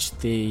reach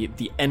the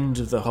end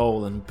of the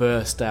hole and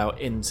burst out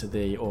into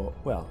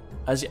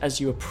as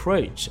you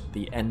approach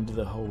the end of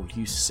the hole,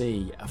 you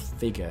see a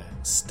figure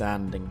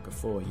standing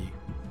before you,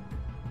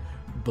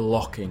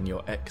 blocking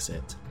your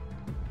exit.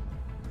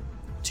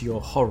 To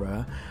your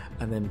horror,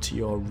 and then to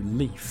your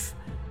relief,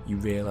 you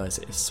realise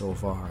it is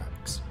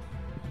Solvarax.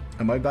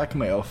 Am I back in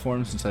my elf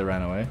form since I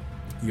ran away?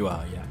 You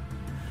are, yeah.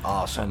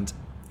 Awesome. And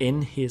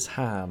in his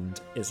hand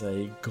is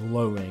a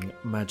glowing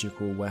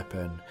magical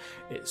weapon.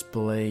 Its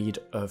blade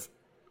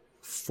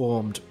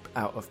formed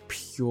out of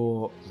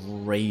pure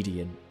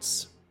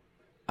radiance.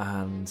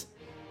 And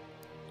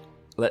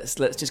let's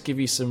just give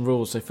you some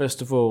rules. So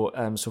first of all,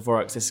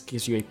 Solvarax, this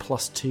gives you a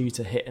 +2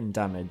 to hit and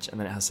damage, and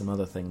then it has some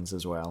other things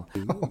as well.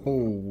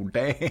 Oh,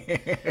 damn.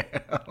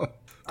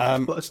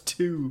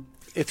 +2.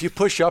 If you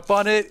push up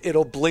on it,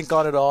 it'll blink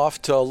on and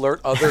off to alert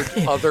other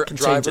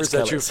drivers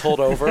that you've pulled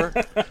over.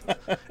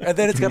 And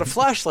then it's got a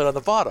flashlight on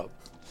the bottom.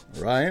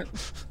 Right.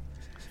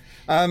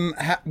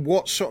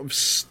 What sort of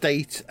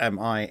state am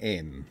I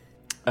in?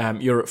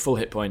 You're at full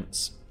hit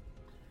points.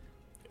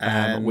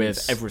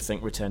 With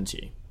everything returned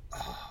to you.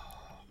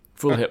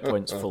 Full hit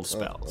points, full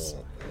spells.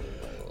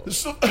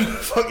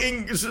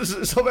 Fucking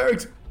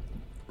Solvarax,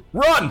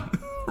 run!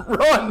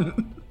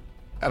 Run!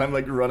 And I'm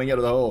like running out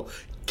of the hole.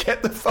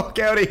 Get the fuck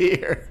out of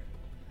here!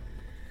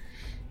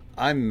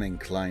 I'm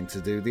inclined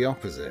to do the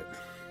opposite.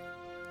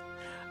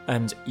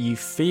 And you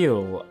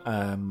feel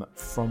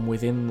from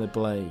within the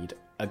blade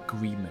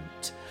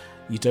agreement.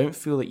 You don't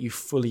feel that you're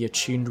fully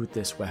attuned with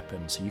this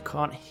weapon, so you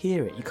can't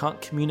hear it, you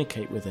can't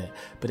communicate with it,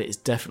 but it is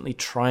definitely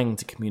trying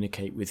to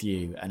communicate with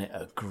you, and it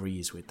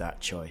agrees with that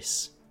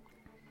choice.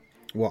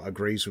 What,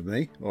 agrees with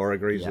me, or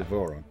agrees with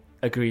Voron?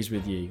 Agrees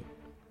with you.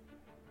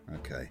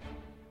 Okay.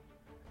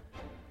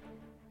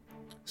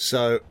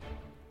 So,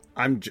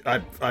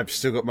 I've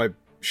still got my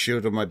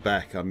shield on my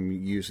back. I'm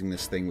using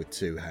this thing with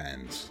 2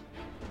 hands.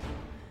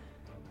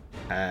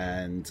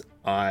 And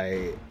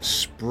I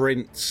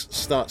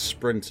start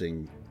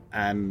sprinting,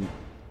 and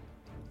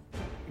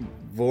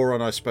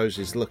Voron, I suppose,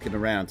 is looking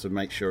around to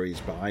make sure he's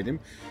behind him,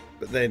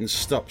 but then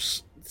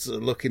stops to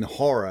look in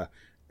horror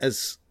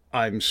as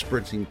I'm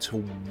sprinting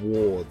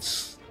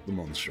towards the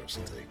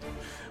monstrosity.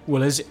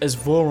 Well, as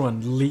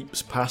Voron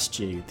leaps past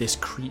you, this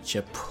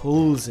creature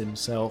pulls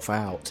himself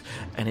out,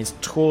 and his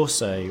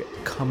torso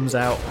comes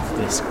out of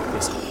this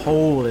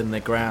hole in the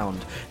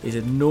ground. These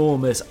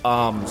enormous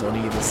arms on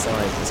either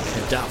side, this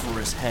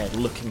cadaverous head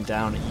looking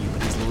down at you,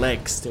 with his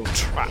legs still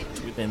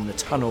trapped within the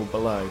tunnel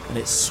below, and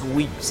it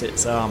sweeps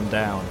its arm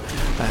down.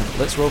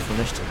 Let's roll for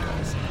initiative,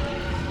 guys.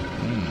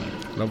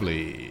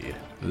 Lovely.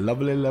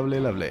 Lovely,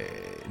 lovely, lovely.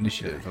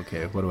 Initiative.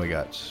 Okay, what do I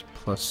got?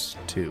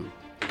 +2.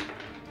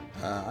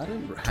 I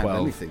don't have 12.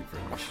 anything for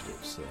initiative,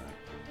 so...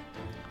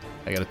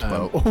 I got a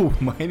 12.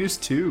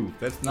 -2.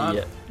 That's not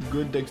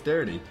good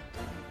dexterity.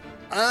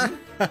 I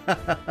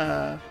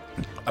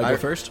go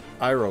first.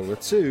 I roll a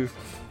 2.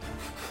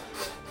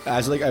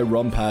 As I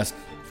run past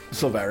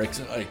Solvarax,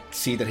 and I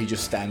see that he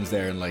just stands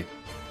there and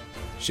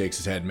shakes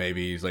his head.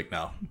 Maybe he's like,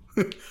 no.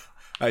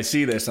 I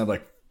see this and I'm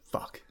like,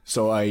 fuck.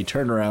 So I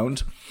turn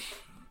around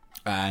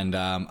and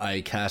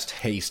I cast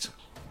haste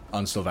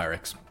on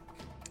Solvarax.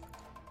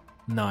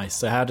 Nice.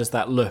 So how does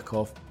that look,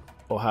 or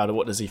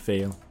what does he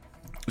feel?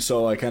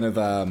 So I kind of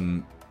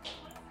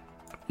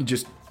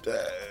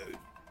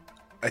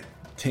I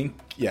think,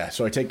 yeah.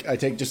 So I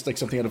take just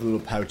something out of a little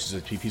pouch, as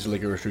a piece of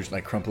licorice root, and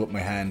I crumple up my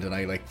hand and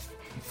I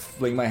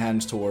fling my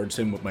hands towards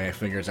him with my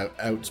fingers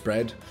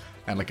outspread,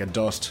 and a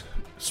dust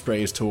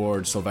sprays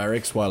towards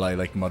Solvarax while I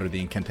mutter the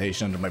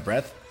incantation under my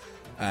breath,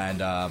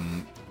 and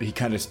he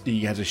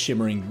has a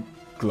shimmering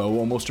glow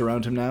almost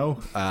around him now,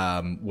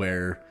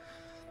 where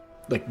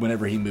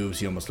whenever he moves,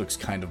 he almost looks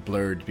kind of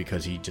blurred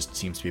because he just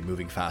seems to be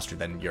moving faster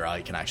than your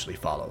eye can actually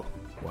follow.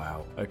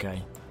 Wow.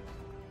 Okay.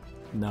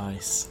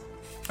 Nice.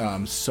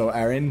 So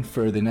Aaron,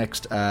 for the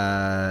next,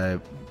 I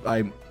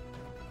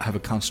have a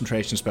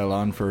concentration spell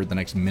on for the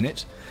next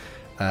minute.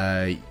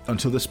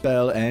 Until the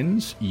spell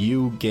ends,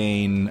 you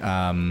gain,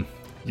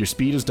 your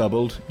speed is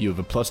doubled, you have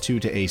a +2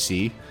 to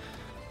AC,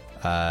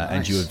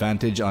 and you have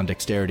advantage on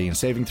dexterity and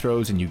saving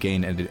throws, and you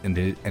gain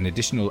an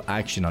additional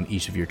action on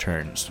each of your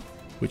turns,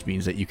 which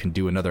means that you can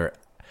do another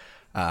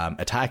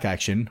attack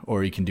action,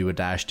 or you can do a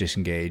dash,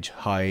 disengage,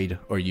 hide,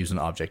 or use an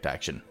object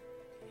action.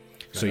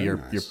 So you're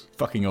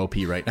fucking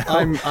OP right now.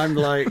 I'm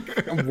like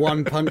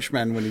One Punch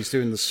Man when he's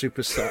doing the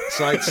super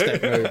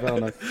sidestep move,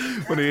 aren't I?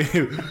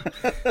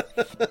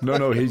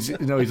 He's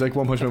like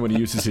One Punch Man when he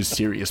uses his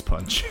serious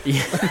punch.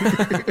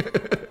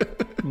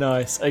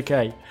 Nice.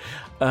 Okay.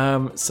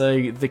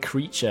 So the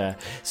creature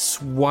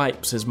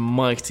swipes his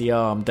mighty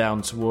arm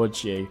down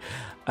towards you,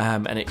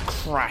 and it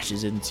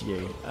crashes into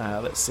you.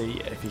 Let's see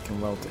if you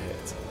can roll to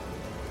hit.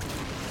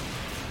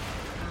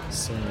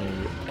 So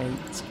 8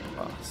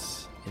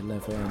 plus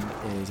 11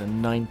 is a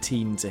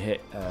 19 to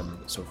hit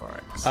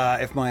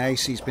Silvarax. If my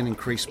AC's been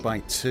increased by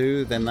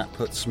 2, then that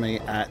puts me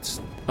at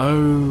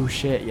Oh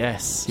shit,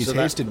 yes. He's So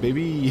that- hasted,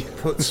 baby.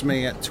 puts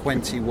me at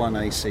 21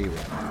 AC.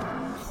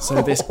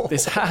 So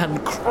this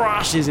hand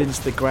crashes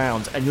into the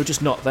ground, and you're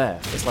just not there.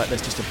 It's like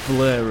there's just a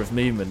blur of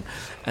movement,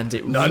 and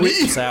it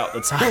rips out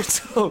the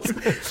title.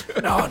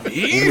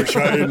 Nani?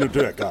 Trying to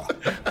do it, no,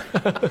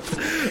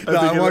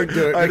 I won't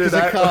do it because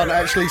I can't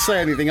actually say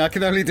anything. I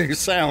can only do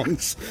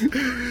sounds.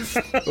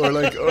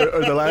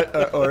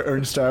 or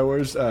in Star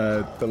Wars,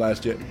 the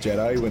Last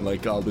Jedi, when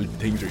like all the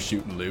things are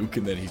shooting Luke,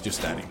 and then he's just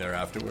standing there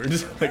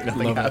afterwards, like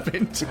nothing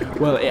happened.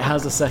 Well, it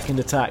has a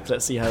second attack.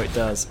 Let's see how it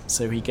does.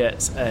 So he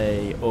gets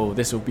a... Oh,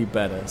 this will be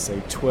better.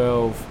 So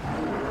 12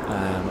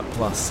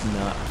 plus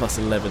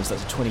 11, so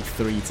that's a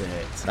 23 to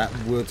hit. That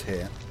would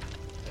hit.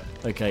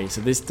 Okay,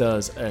 so this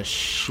does a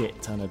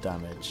shit ton of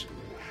damage.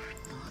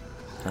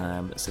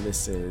 So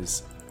this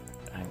is...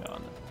 Hang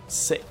on.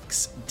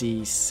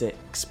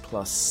 6d6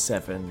 plus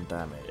 7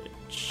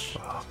 damage.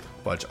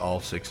 Watch all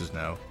 6s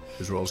now.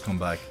 His rolls come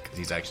back because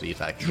he's actually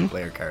attacking the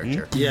player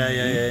character.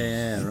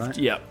 Yeah, right.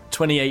 Yeah,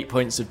 28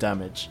 points of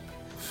damage.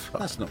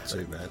 That's not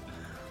too bad.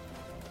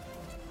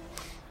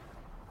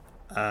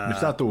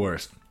 It's not the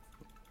worst.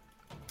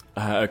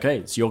 Okay,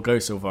 it's your go,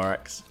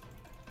 Silvarax.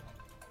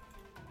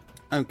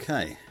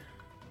 Okay.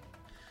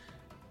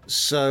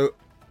 So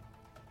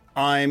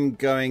I'm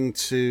going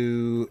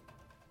to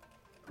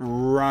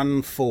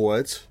run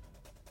forward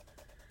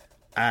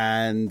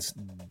and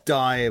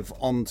dive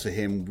onto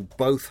him with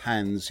both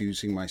hands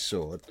using my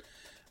sword,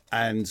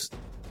 and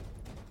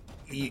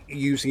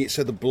using it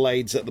so the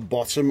blade's at the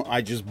bottom,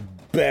 I just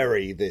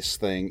bury this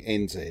thing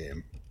into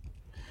him.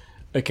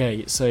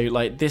 Okay, so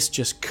like this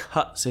just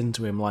cuts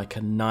into him like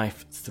a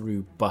knife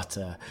through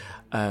butter.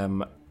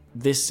 He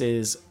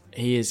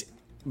is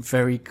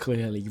very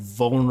clearly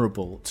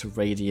vulnerable to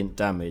radiant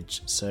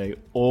damage, so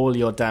all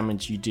your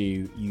damage you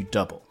do, you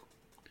double.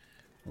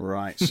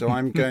 Right, so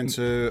I'm going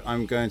to,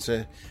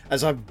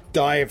 as I've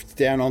dived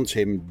down onto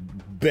him,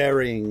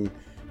 burying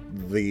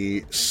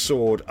the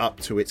sword up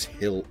to its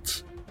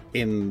hilt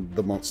in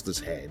the monster's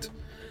head.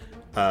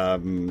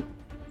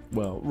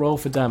 Well, roll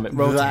for damage.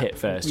 Roll to hit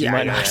first. You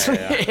might not actually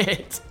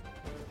hit.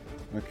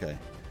 Okay.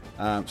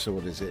 So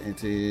what is it?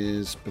 It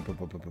is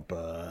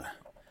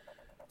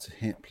to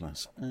hit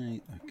plus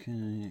 8.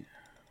 Okay.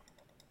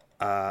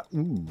 I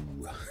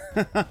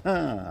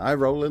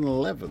roll an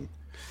 11.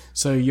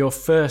 So your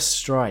first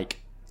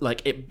strike,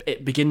 like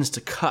it begins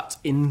to cut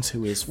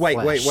into his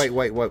flesh. Wait.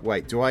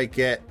 Do I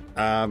get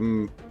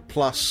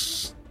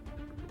plus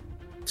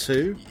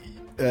 2?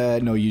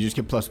 No, you just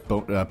get plus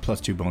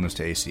 2 bonus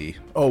to AC.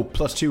 Oh,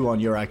 plus 2 on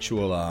your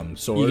actual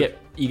sword.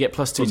 You get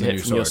plus 2 to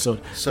hit from your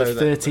sword. So but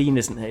 13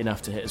 isn't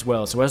enough to hit as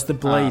well. So as the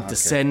blade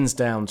descends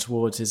down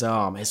towards his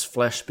arm, his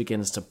flesh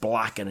begins to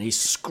blacken. He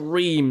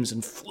screams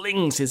and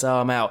flings his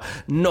arm out,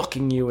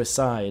 knocking you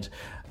aside.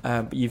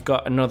 But you've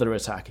got another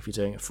attack if you're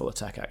doing a full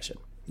attack action.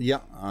 Yeah,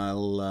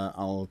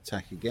 I'll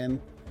attack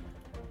again.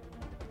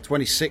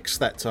 26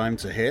 that time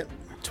to hit.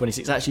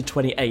 26, actually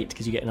 28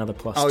 because you get another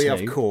plus 2. Oh yeah,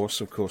 of course.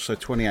 So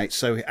 28.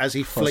 So as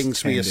he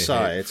flings me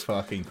aside,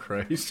 fucking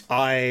Christ!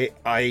 I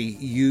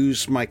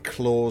use my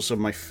claws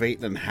and my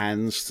feet and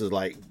hands to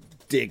like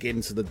dig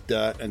into the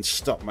dirt and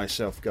stop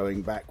myself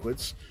going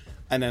backwards,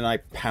 and then I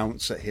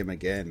pounce at him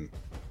again.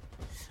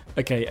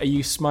 Okay, are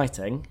you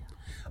smiting?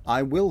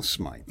 I will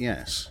smite.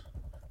 Yes,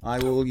 I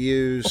will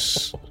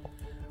use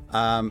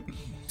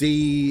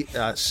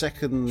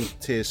second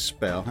tier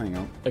spell. Hang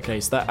on. Okay,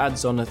 so that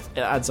adds on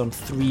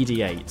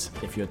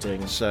 3d8 if you're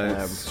doing So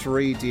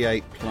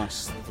 3d8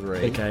 plus 3.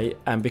 Okay,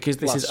 and because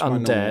this Plus is my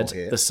normal undead,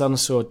 hit. the Sun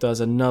Sword does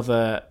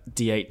another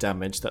d8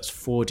 damage. That's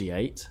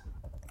 4d8.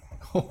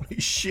 Holy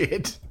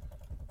shit!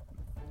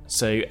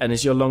 So, and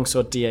is your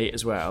longsword d8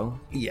 as well?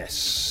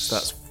 Yes.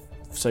 That's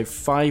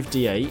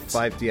 5d8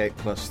 5d8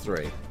 plus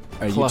 3.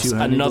 Are you plus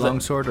two-handed another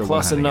longsword or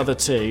plus one-handed? another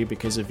 2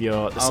 because of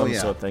the Sun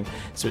Sword thing.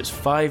 So it's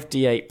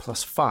 5d8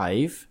 plus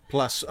 5.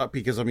 Plus,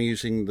 because I'm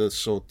using the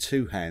sword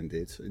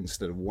two-handed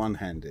instead of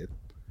one-handed.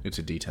 It's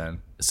a D10.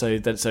 So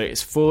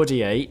it's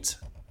 4d8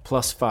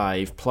 plus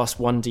 5 plus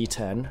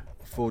 1d10.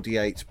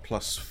 4d8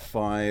 plus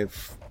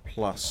 5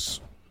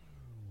 plus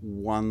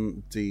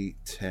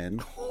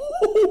 1d10.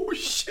 Oh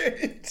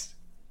shit!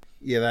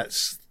 Yeah,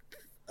 that's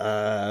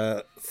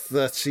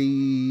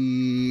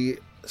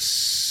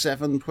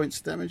 37 points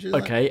of damage, is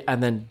Okay,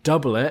 and then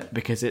double it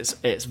because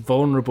it's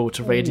vulnerable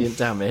to radiant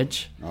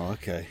damage. that? Oh,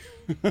 okay.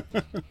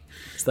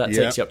 So that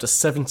takes you up to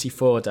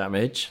 74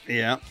 damage.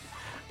 Yeah.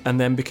 And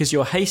then because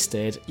you're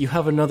hasted, you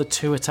have another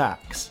 2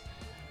 attacks.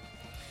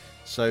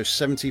 So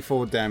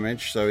 74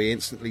 damage, so he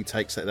instantly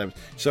takes that damage.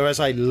 So as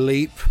I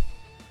leap,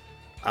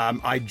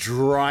 I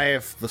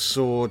drive the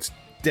sword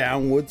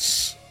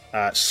downwards,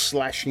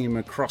 slashing him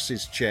across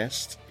his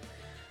chest,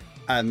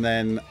 and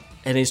then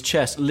And his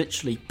chest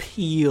literally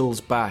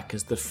peels back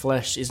as the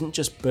flesh isn't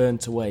just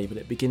burnt away, but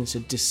it begins to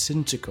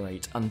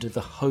disintegrate under the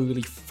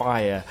holy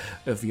fire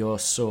of your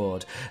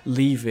sword,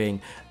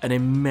 leaving an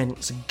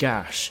immense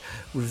gash,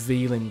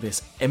 revealing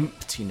this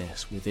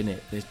emptiness within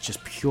it. There's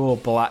just pure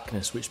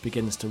blackness which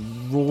begins to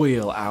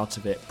roil out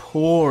of it,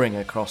 pouring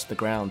across the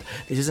ground.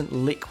 This isn't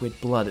liquid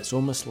blood, it's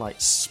almost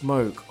like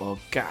smoke or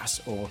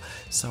gas or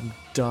some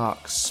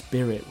dark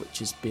spirit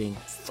which is being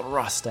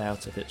thrust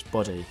out of its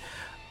body.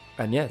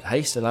 And yeah,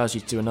 haste allows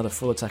you to do another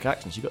full attack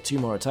action. So you've got 2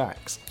 more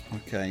attacks.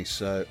 Okay,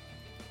 so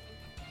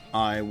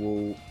I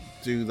will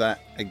do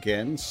that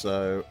again.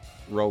 So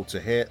roll to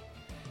hit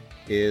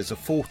is a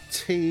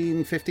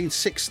 14, 15,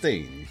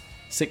 16.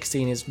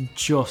 16 is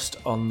just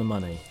on the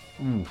money.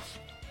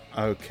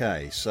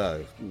 Okay,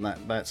 so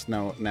that's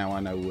now I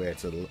know where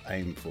to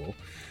aim for.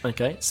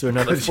 Okay, so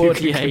another You can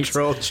 48.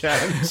 control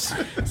chance.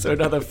 So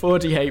another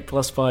 48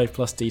 plus 5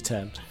 plus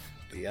d10.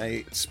 The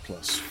 8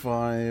 plus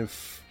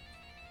 5.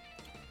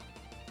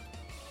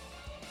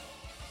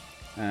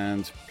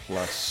 And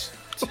plus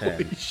 10.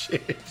 Holy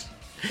shit.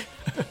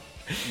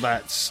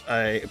 That's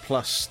a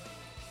plus.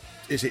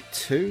 Is it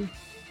 2?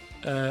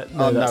 No,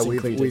 Oh that's no,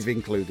 included. we've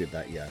included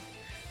that. Yeah.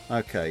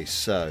 Okay,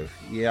 so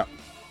yeah.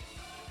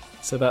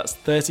 So that's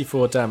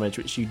 34 damage,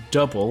 which you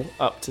double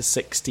up to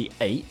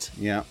 68.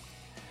 Yeah.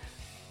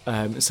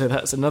 So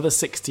that's another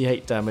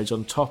 68 damage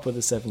on top of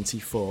the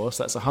 74.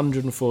 So that's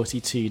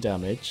 142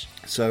 damage.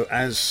 So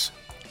as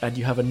And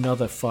you have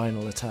another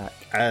final attack.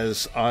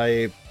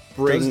 I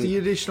bring Does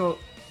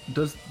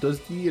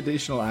the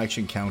additional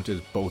action count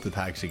as both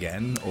attacks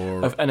again,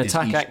 or An is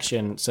attack each-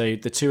 action. So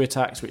the 2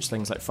 attacks which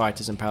things like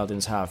fighters and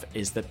paladins have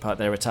is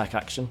their attack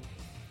action.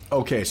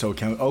 Okay, so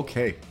count.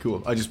 Okay,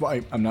 cool.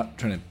 I'm not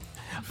trying to.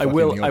 I fuck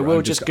will anything over. I will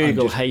I'm just I'm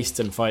Google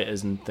haste and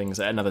fighters and things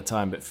at another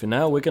time, but for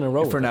now we're going to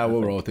roll. For with now, it, I we'll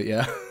think. roll with it.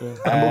 Yeah,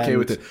 I'm okay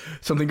with it.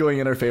 Something going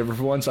in our favor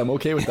for once. I'm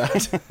okay with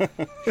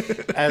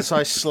that. as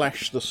I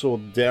slash the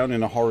sword down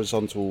in a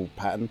horizontal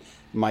pattern,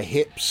 my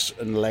hips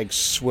and legs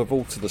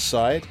swivel to the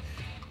side,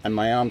 and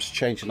my arms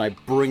change, and I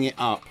bring it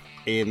up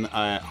in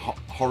a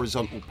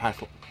horizontal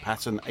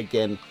pattern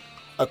again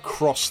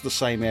across the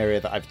same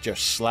area that I've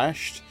just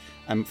slashed.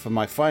 And for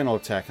my final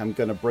attack, I'm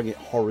going to bring it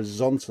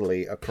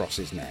horizontally across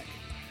his neck.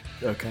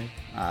 Okay.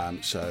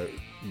 So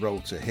roll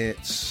to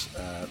hits.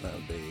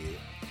 That'll be,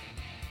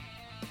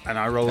 and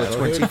I roll a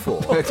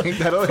 24. I think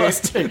that'll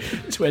Plus hit.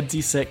 2,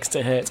 26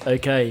 to hit.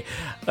 Okay.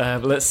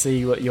 Let's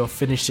see what your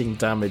finishing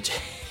damage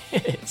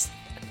is.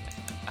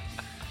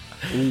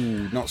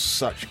 Ooh, not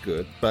such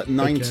good, but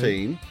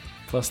 19.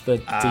 Plus the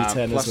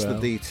d10 plus as well.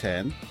 the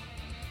D10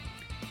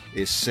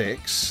 is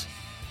 6,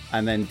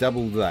 and then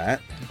double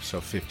that.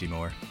 So 50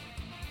 more.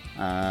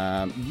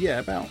 Yeah,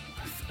 about.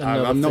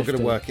 Another I'm not going 50.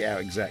 to work it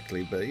out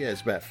exactly, but yeah,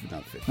 it's about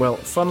another 50. Well,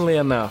 funnily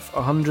enough,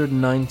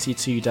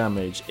 192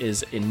 damage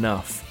is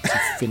enough to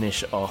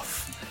finish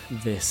off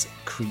this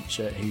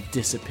creature who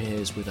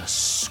disappears with a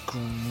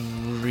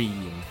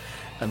scream.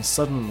 And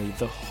suddenly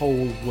the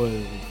whole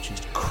world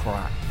just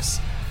cracks.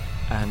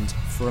 And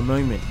for a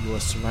moment you are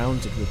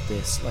surrounded with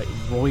this like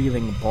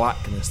roiling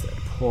blackness that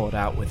had poured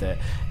out with it.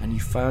 And you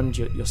found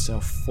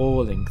yourself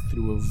falling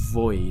through a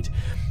void,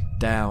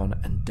 down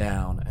and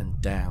down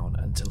and down,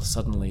 until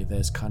suddenly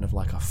there's kind of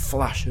like a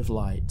flash of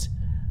light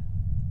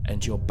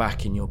and you're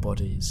back in your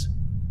bodies.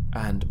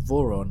 And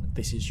Voron,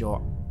 this is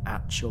your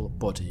actual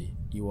body.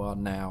 You are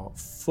now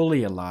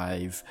fully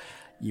alive.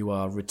 You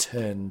are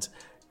returned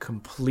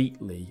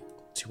completely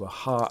to a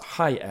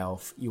high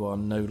elf. You are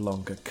no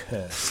longer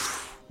cursed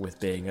with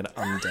being an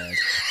undead,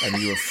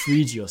 and you have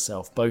freed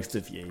yourself, both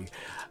of you,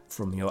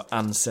 from your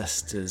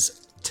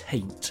ancestors'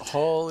 taint.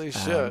 Holy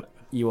shit.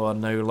 You are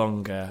no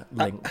longer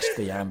linked to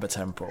the Amber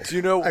Temple. Do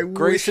you know I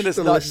Grayson wish has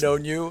the not list-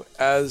 known you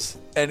as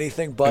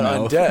anything but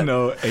No, undead?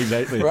 no,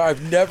 exactly. Right,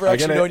 I've never I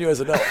actually gotta- known you as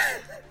an elf.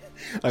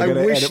 I'm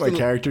gonna wish edit my the-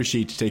 character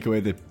sheet to take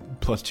away the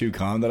 +2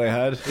 con that I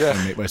had Yeah.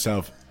 and make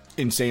myself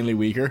insanely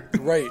weaker.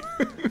 Right.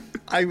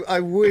 I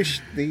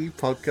wish the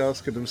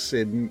podcast could have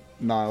seen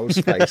Niall's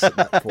face at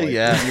that point.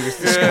 Yeah. He was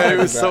Yeah, he describing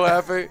was so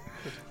that. happy.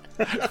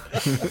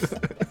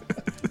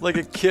 Like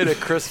a kid at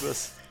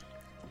Christmas.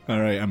 All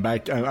right, I'm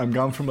back. I'm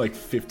gone from like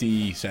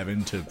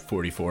 57 to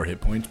 44 hit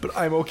points, but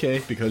I'm okay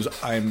because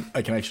I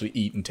can actually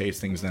eat and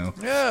taste things now.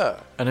 Yeah.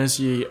 And as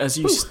you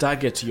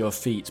stagger to your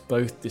feet,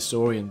 both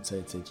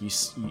disorientated,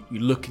 you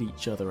look at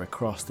each other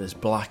across this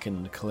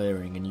blackened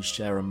clearing, and you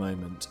share a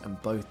moment, and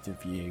both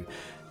of you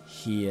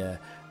hear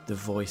the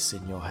voice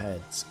in your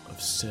heads of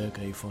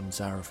Sergei von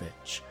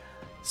Zarovich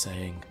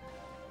saying,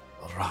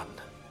 "Run,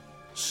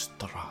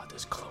 Strahd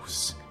is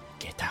close.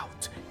 Get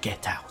out,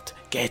 get out,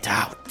 get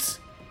out."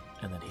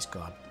 And then he's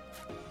gone.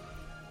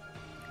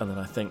 And then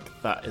I think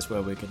that is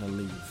where we're going to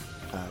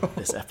leave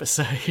this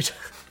episode.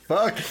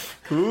 Fuck,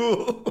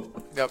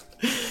 cool. Yep.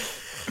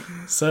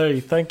 So,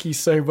 thank you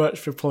so much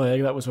for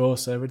playing. That was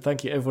awesome. And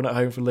thank you everyone at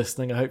home for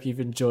listening. I hope you've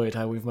enjoyed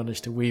how we've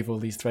managed to weave all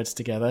these threads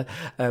together.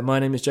 My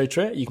name is Joe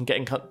Trier. You can get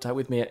in contact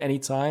with me at any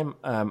time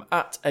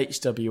at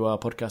HWR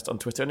Podcast on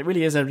Twitter. And it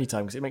really is every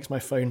time because it makes my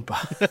phone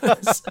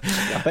buzz.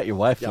 I bet your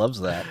wife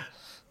loves that.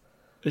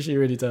 She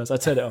really does. I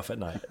turn it off at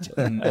night,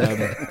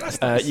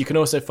 actually. You can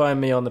also find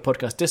me on the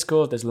podcast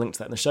Discord. There's a link to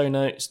that in the show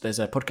notes. There's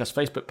a podcast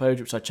Facebook page,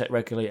 which I check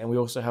regularly. And we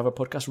also have a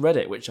podcast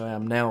Reddit, which I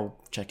am now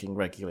checking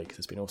regularly because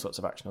there's been all sorts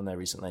of action on there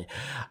recently.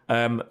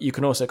 You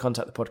can also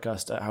contact the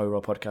podcast at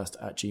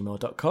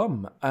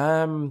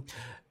howwerollpodcast@gmail.com.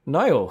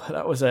 Niall,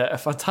 that was a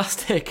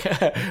fantastic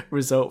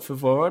result for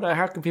Voron.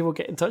 How can people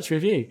get in touch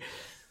with you?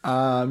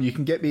 You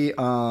can get me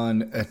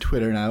on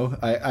Twitter now.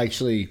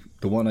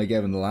 The one I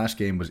gave in the last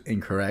game was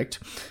incorrect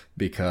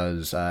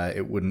because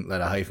it wouldn't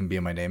let a hyphen be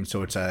in my name.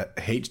 So it's a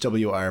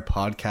HWR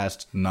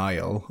Podcast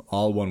Niall,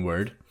 all one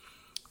word.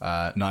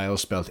 Niall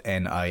spelled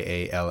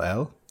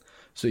Niall.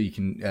 So you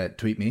can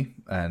tweet me,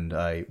 and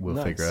I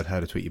will figure out how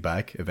to tweet you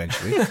back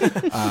eventually.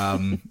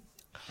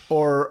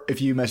 Or if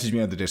you message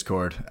me on the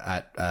Discord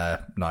at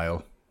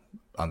Niall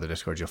on the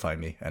Discord, you'll find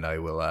me, and I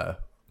will.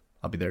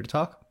 I'll be there to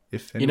talk.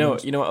 If you know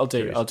what I'll do?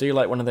 Curious. I'll do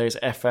like one of those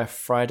FF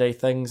Friday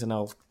things, and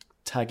I'll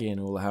tag in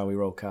all the How We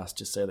Roll cast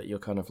just so that you're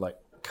kind of like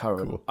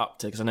current up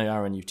to, because I know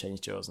Aaron, you've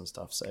changed yours and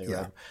stuff. So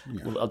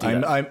I'll do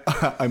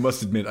that. I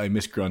must admit, I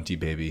miss Grunty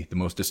Baby, the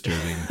most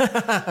disturbing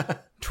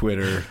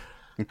Twitter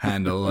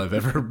handle I've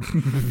ever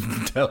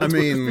dealt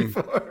with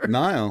before.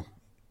 Niall,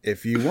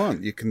 if you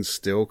want, you can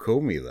still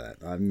call me that.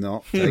 I'm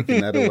not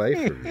taking that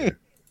away from you.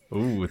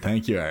 Oh,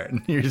 thank you,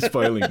 Aaron. You're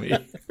spoiling me.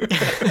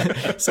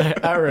 So,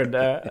 Aaron,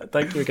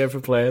 thank you again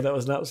for playing. That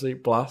was an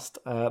absolute blast.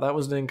 That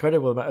was an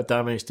incredible amount of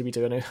damage to be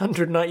doing.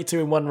 192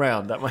 in one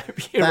round. That might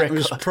be a record. That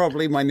was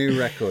probably my new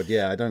record.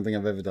 Yeah, I don't think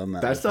I've ever done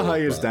that. That's before, the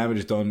highest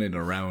damage done in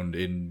a round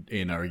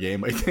in our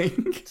game, I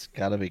think. It's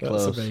got to be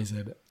close. That's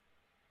amazing.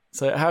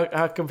 So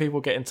how can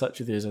people get in touch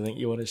with you? Is I think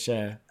you want to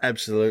share?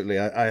 Absolutely.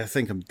 I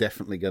think I'm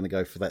definitely going to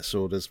go for that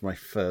sword as my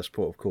first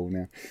port of call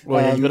now.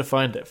 Well, you've got to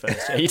find it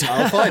first.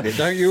 I'll find it.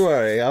 Don't you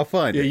worry. I'll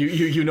find it.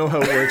 You know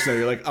how it works now.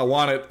 You're like, I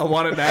want it. I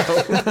want it now.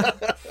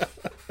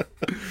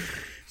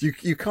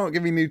 You can't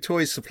give me new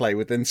toys to play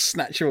with, then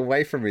snatch them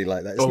away from me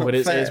like that. It's not but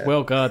fair. It's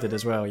well guarded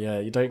as well. Yeah,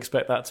 you don't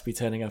expect that to be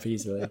turning up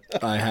easily.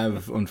 I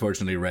have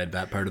unfortunately read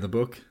that part of the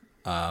book.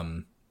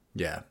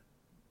 Yeah.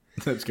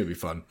 That's going to be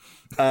fun.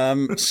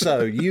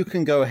 So you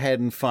can go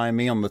ahead and find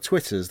me on the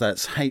Twitters.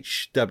 That's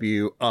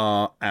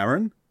HWR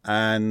Aaron.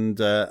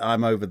 And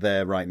I'm over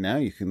there right now.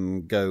 You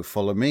can go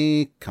follow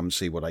me, come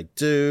see what I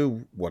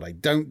do, what I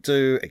don't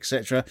do,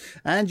 etc.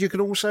 And you can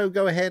also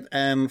go ahead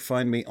and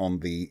find me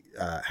on the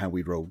How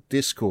We Roll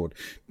Discord.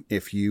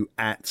 If you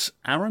 @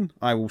 Aaron,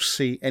 I will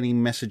see any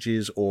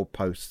messages or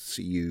posts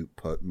you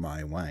put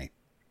my way.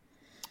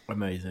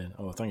 Amazing.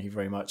 Oh, thank you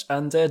very much.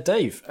 And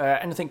Dave,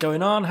 anything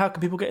going on? How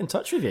can people get in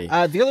touch with you?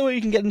 The only way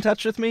you can get in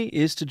touch with me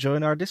is to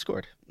join our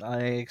Discord. I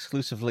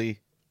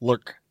exclusively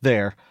lurk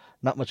there.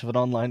 Not much of an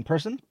online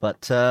person,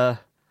 but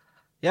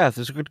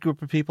there's a good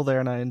group of people there,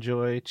 and I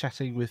enjoy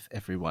chatting with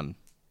everyone.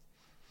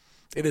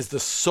 It is the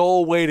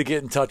sole way to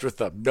get in touch with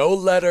them. No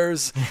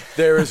letters.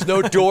 There is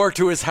no door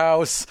to his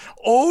house.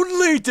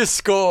 Only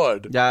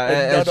Discord. Yeah,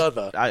 and none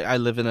other. I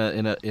live in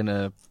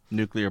a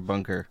nuclear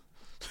bunker.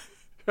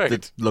 Right.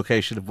 The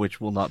location of which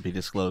will not be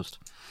disclosed.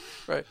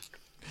 Right.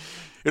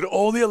 It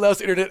only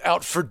allows internet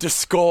out for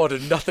Discord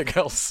and nothing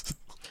else.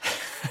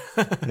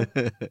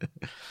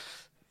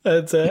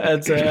 And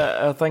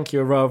thank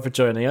you, Aral, for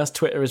joining us.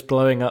 Twitter is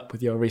blowing up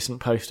with your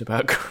recent post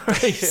about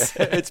Grace.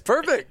 Yeah, it's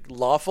perfect.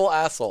 Lawful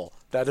asshole.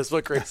 That is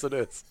what Grayson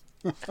is.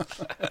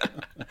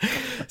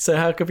 So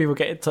how can people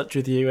get in touch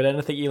with you and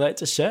anything you like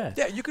to share?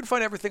 Yeah, you can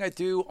find everything I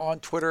do on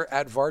Twitter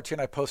at Vartian.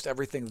 I post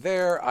everything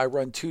there. I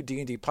run 2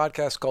 D&D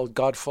podcasts called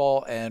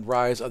Godfall and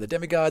Rise of the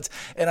Demigods.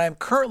 And I'm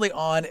currently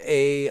on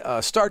a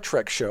Star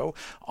Trek show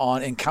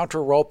on Encounter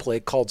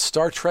Roleplay called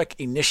Star Trek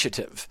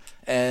Initiative.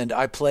 And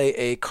I play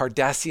a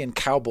Cardassian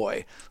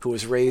cowboy who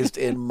was raised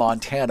in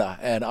Montana,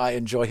 and I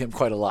enjoy him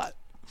quite a lot.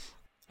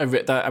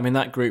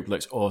 That group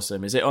looks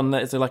awesome. Is it on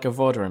there? Is there like a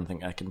VOD or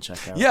anything I can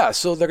check out? Yeah,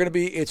 so they're going to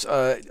be, it's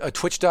a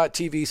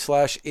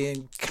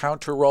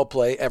twitch.tv/Encounter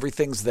Roleplay.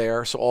 Everything's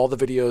there, so all the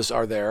videos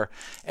are there,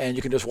 and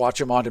you can just watch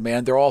them on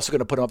demand. They're also going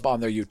to put them up on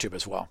their YouTube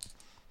as well.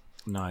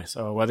 Nice.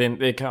 Oh, well, the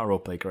Encounter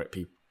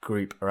Roleplay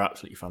group are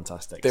absolutely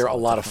fantastic. They're a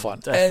lot of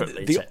fun.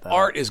 And the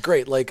art is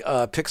great. Like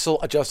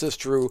Pixel Justice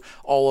drew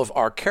all of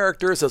our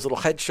characters as little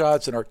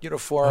headshots and our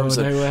uniforms.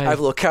 Oh, no way. I have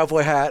a little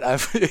cowboy hat.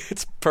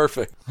 It's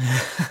perfect.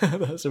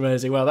 That's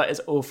amazing. Well, that is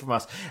all from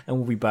us. And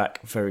we'll be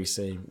back very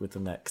soon with the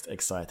next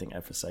exciting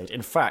episode.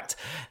 In fact,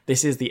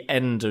 this is the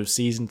end of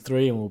Season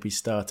 3 and we'll be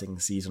starting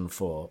Season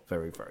 4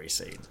 very, very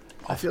soon.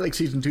 I feel like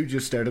Season 2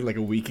 just started like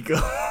a week ago.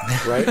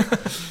 Right?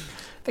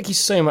 Thank you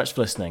so much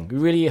for listening. We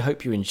really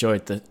hope you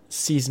enjoyed the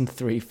Season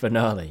 3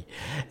 finale.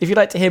 If you'd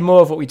like to hear more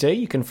of what we do,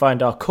 you can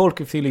find our Call of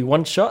Cthulhu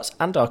one-shots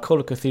and our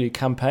Call of Cthulhu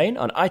campaign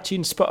on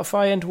iTunes,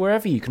 Spotify, and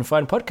wherever you can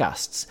find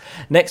podcasts.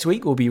 Next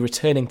week, we'll be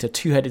returning to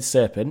Two-Headed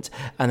Serpent,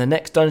 and the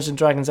next Dungeons &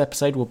 Dragons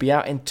episode will be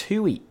out in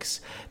 2 weeks.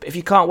 But if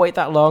you can't wait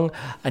that long,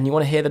 and you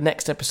want to hear the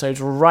next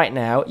episodes right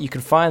now, you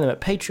can find them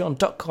at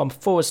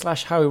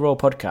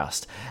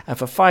patreon.com/HowWeRollPodcast. And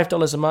for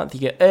 $5 a month,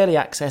 you get early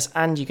access,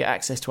 and you get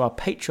access to our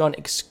Patreon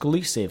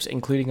exclusives,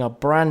 including our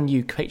brand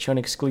new Patreon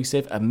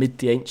exclusive, Amid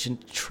the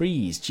Ancient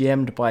Trees,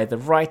 GM'd by the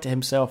writer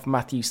himself,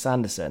 Matthew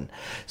Sanderson.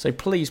 So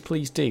please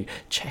do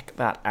check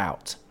that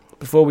out.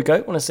 Before we go,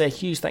 I want to say a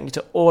huge thank you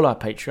to all our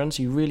patrons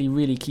who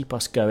really keep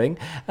us going,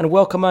 and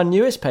welcome our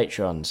newest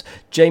patrons: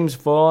 James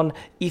Vaughan,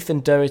 Ethan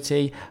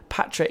Doherty,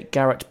 Patrick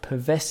Garrett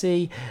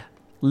Pavesi,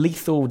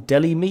 Lethal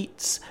Deli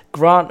Meats,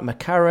 Grant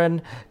McCarran,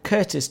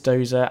 Curtis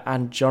Dozer,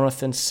 and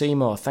Jonathan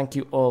Seymour. Thank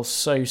you all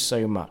so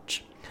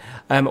much.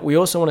 We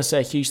also want to say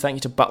a huge thank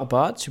you to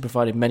BattleBards, who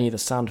provided many of the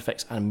sound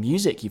effects and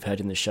music you've heard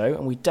in the show,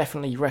 and we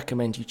definitely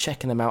recommend you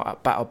checking them out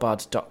at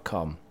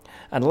battlebards.com.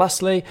 And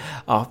lastly,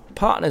 our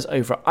partners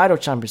over at Idle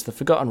Champions The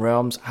Forgotten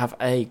Realms have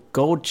a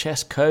gold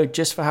chest code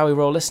just for How We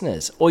Roll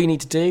listeners. All you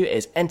need to do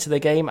is enter the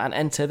game and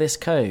enter this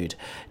code: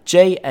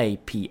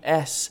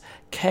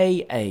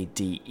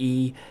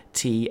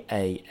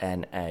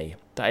 JAPSKADETANA.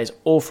 That is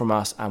all from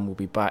us, and we'll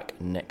be back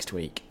next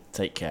week.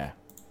 Take care.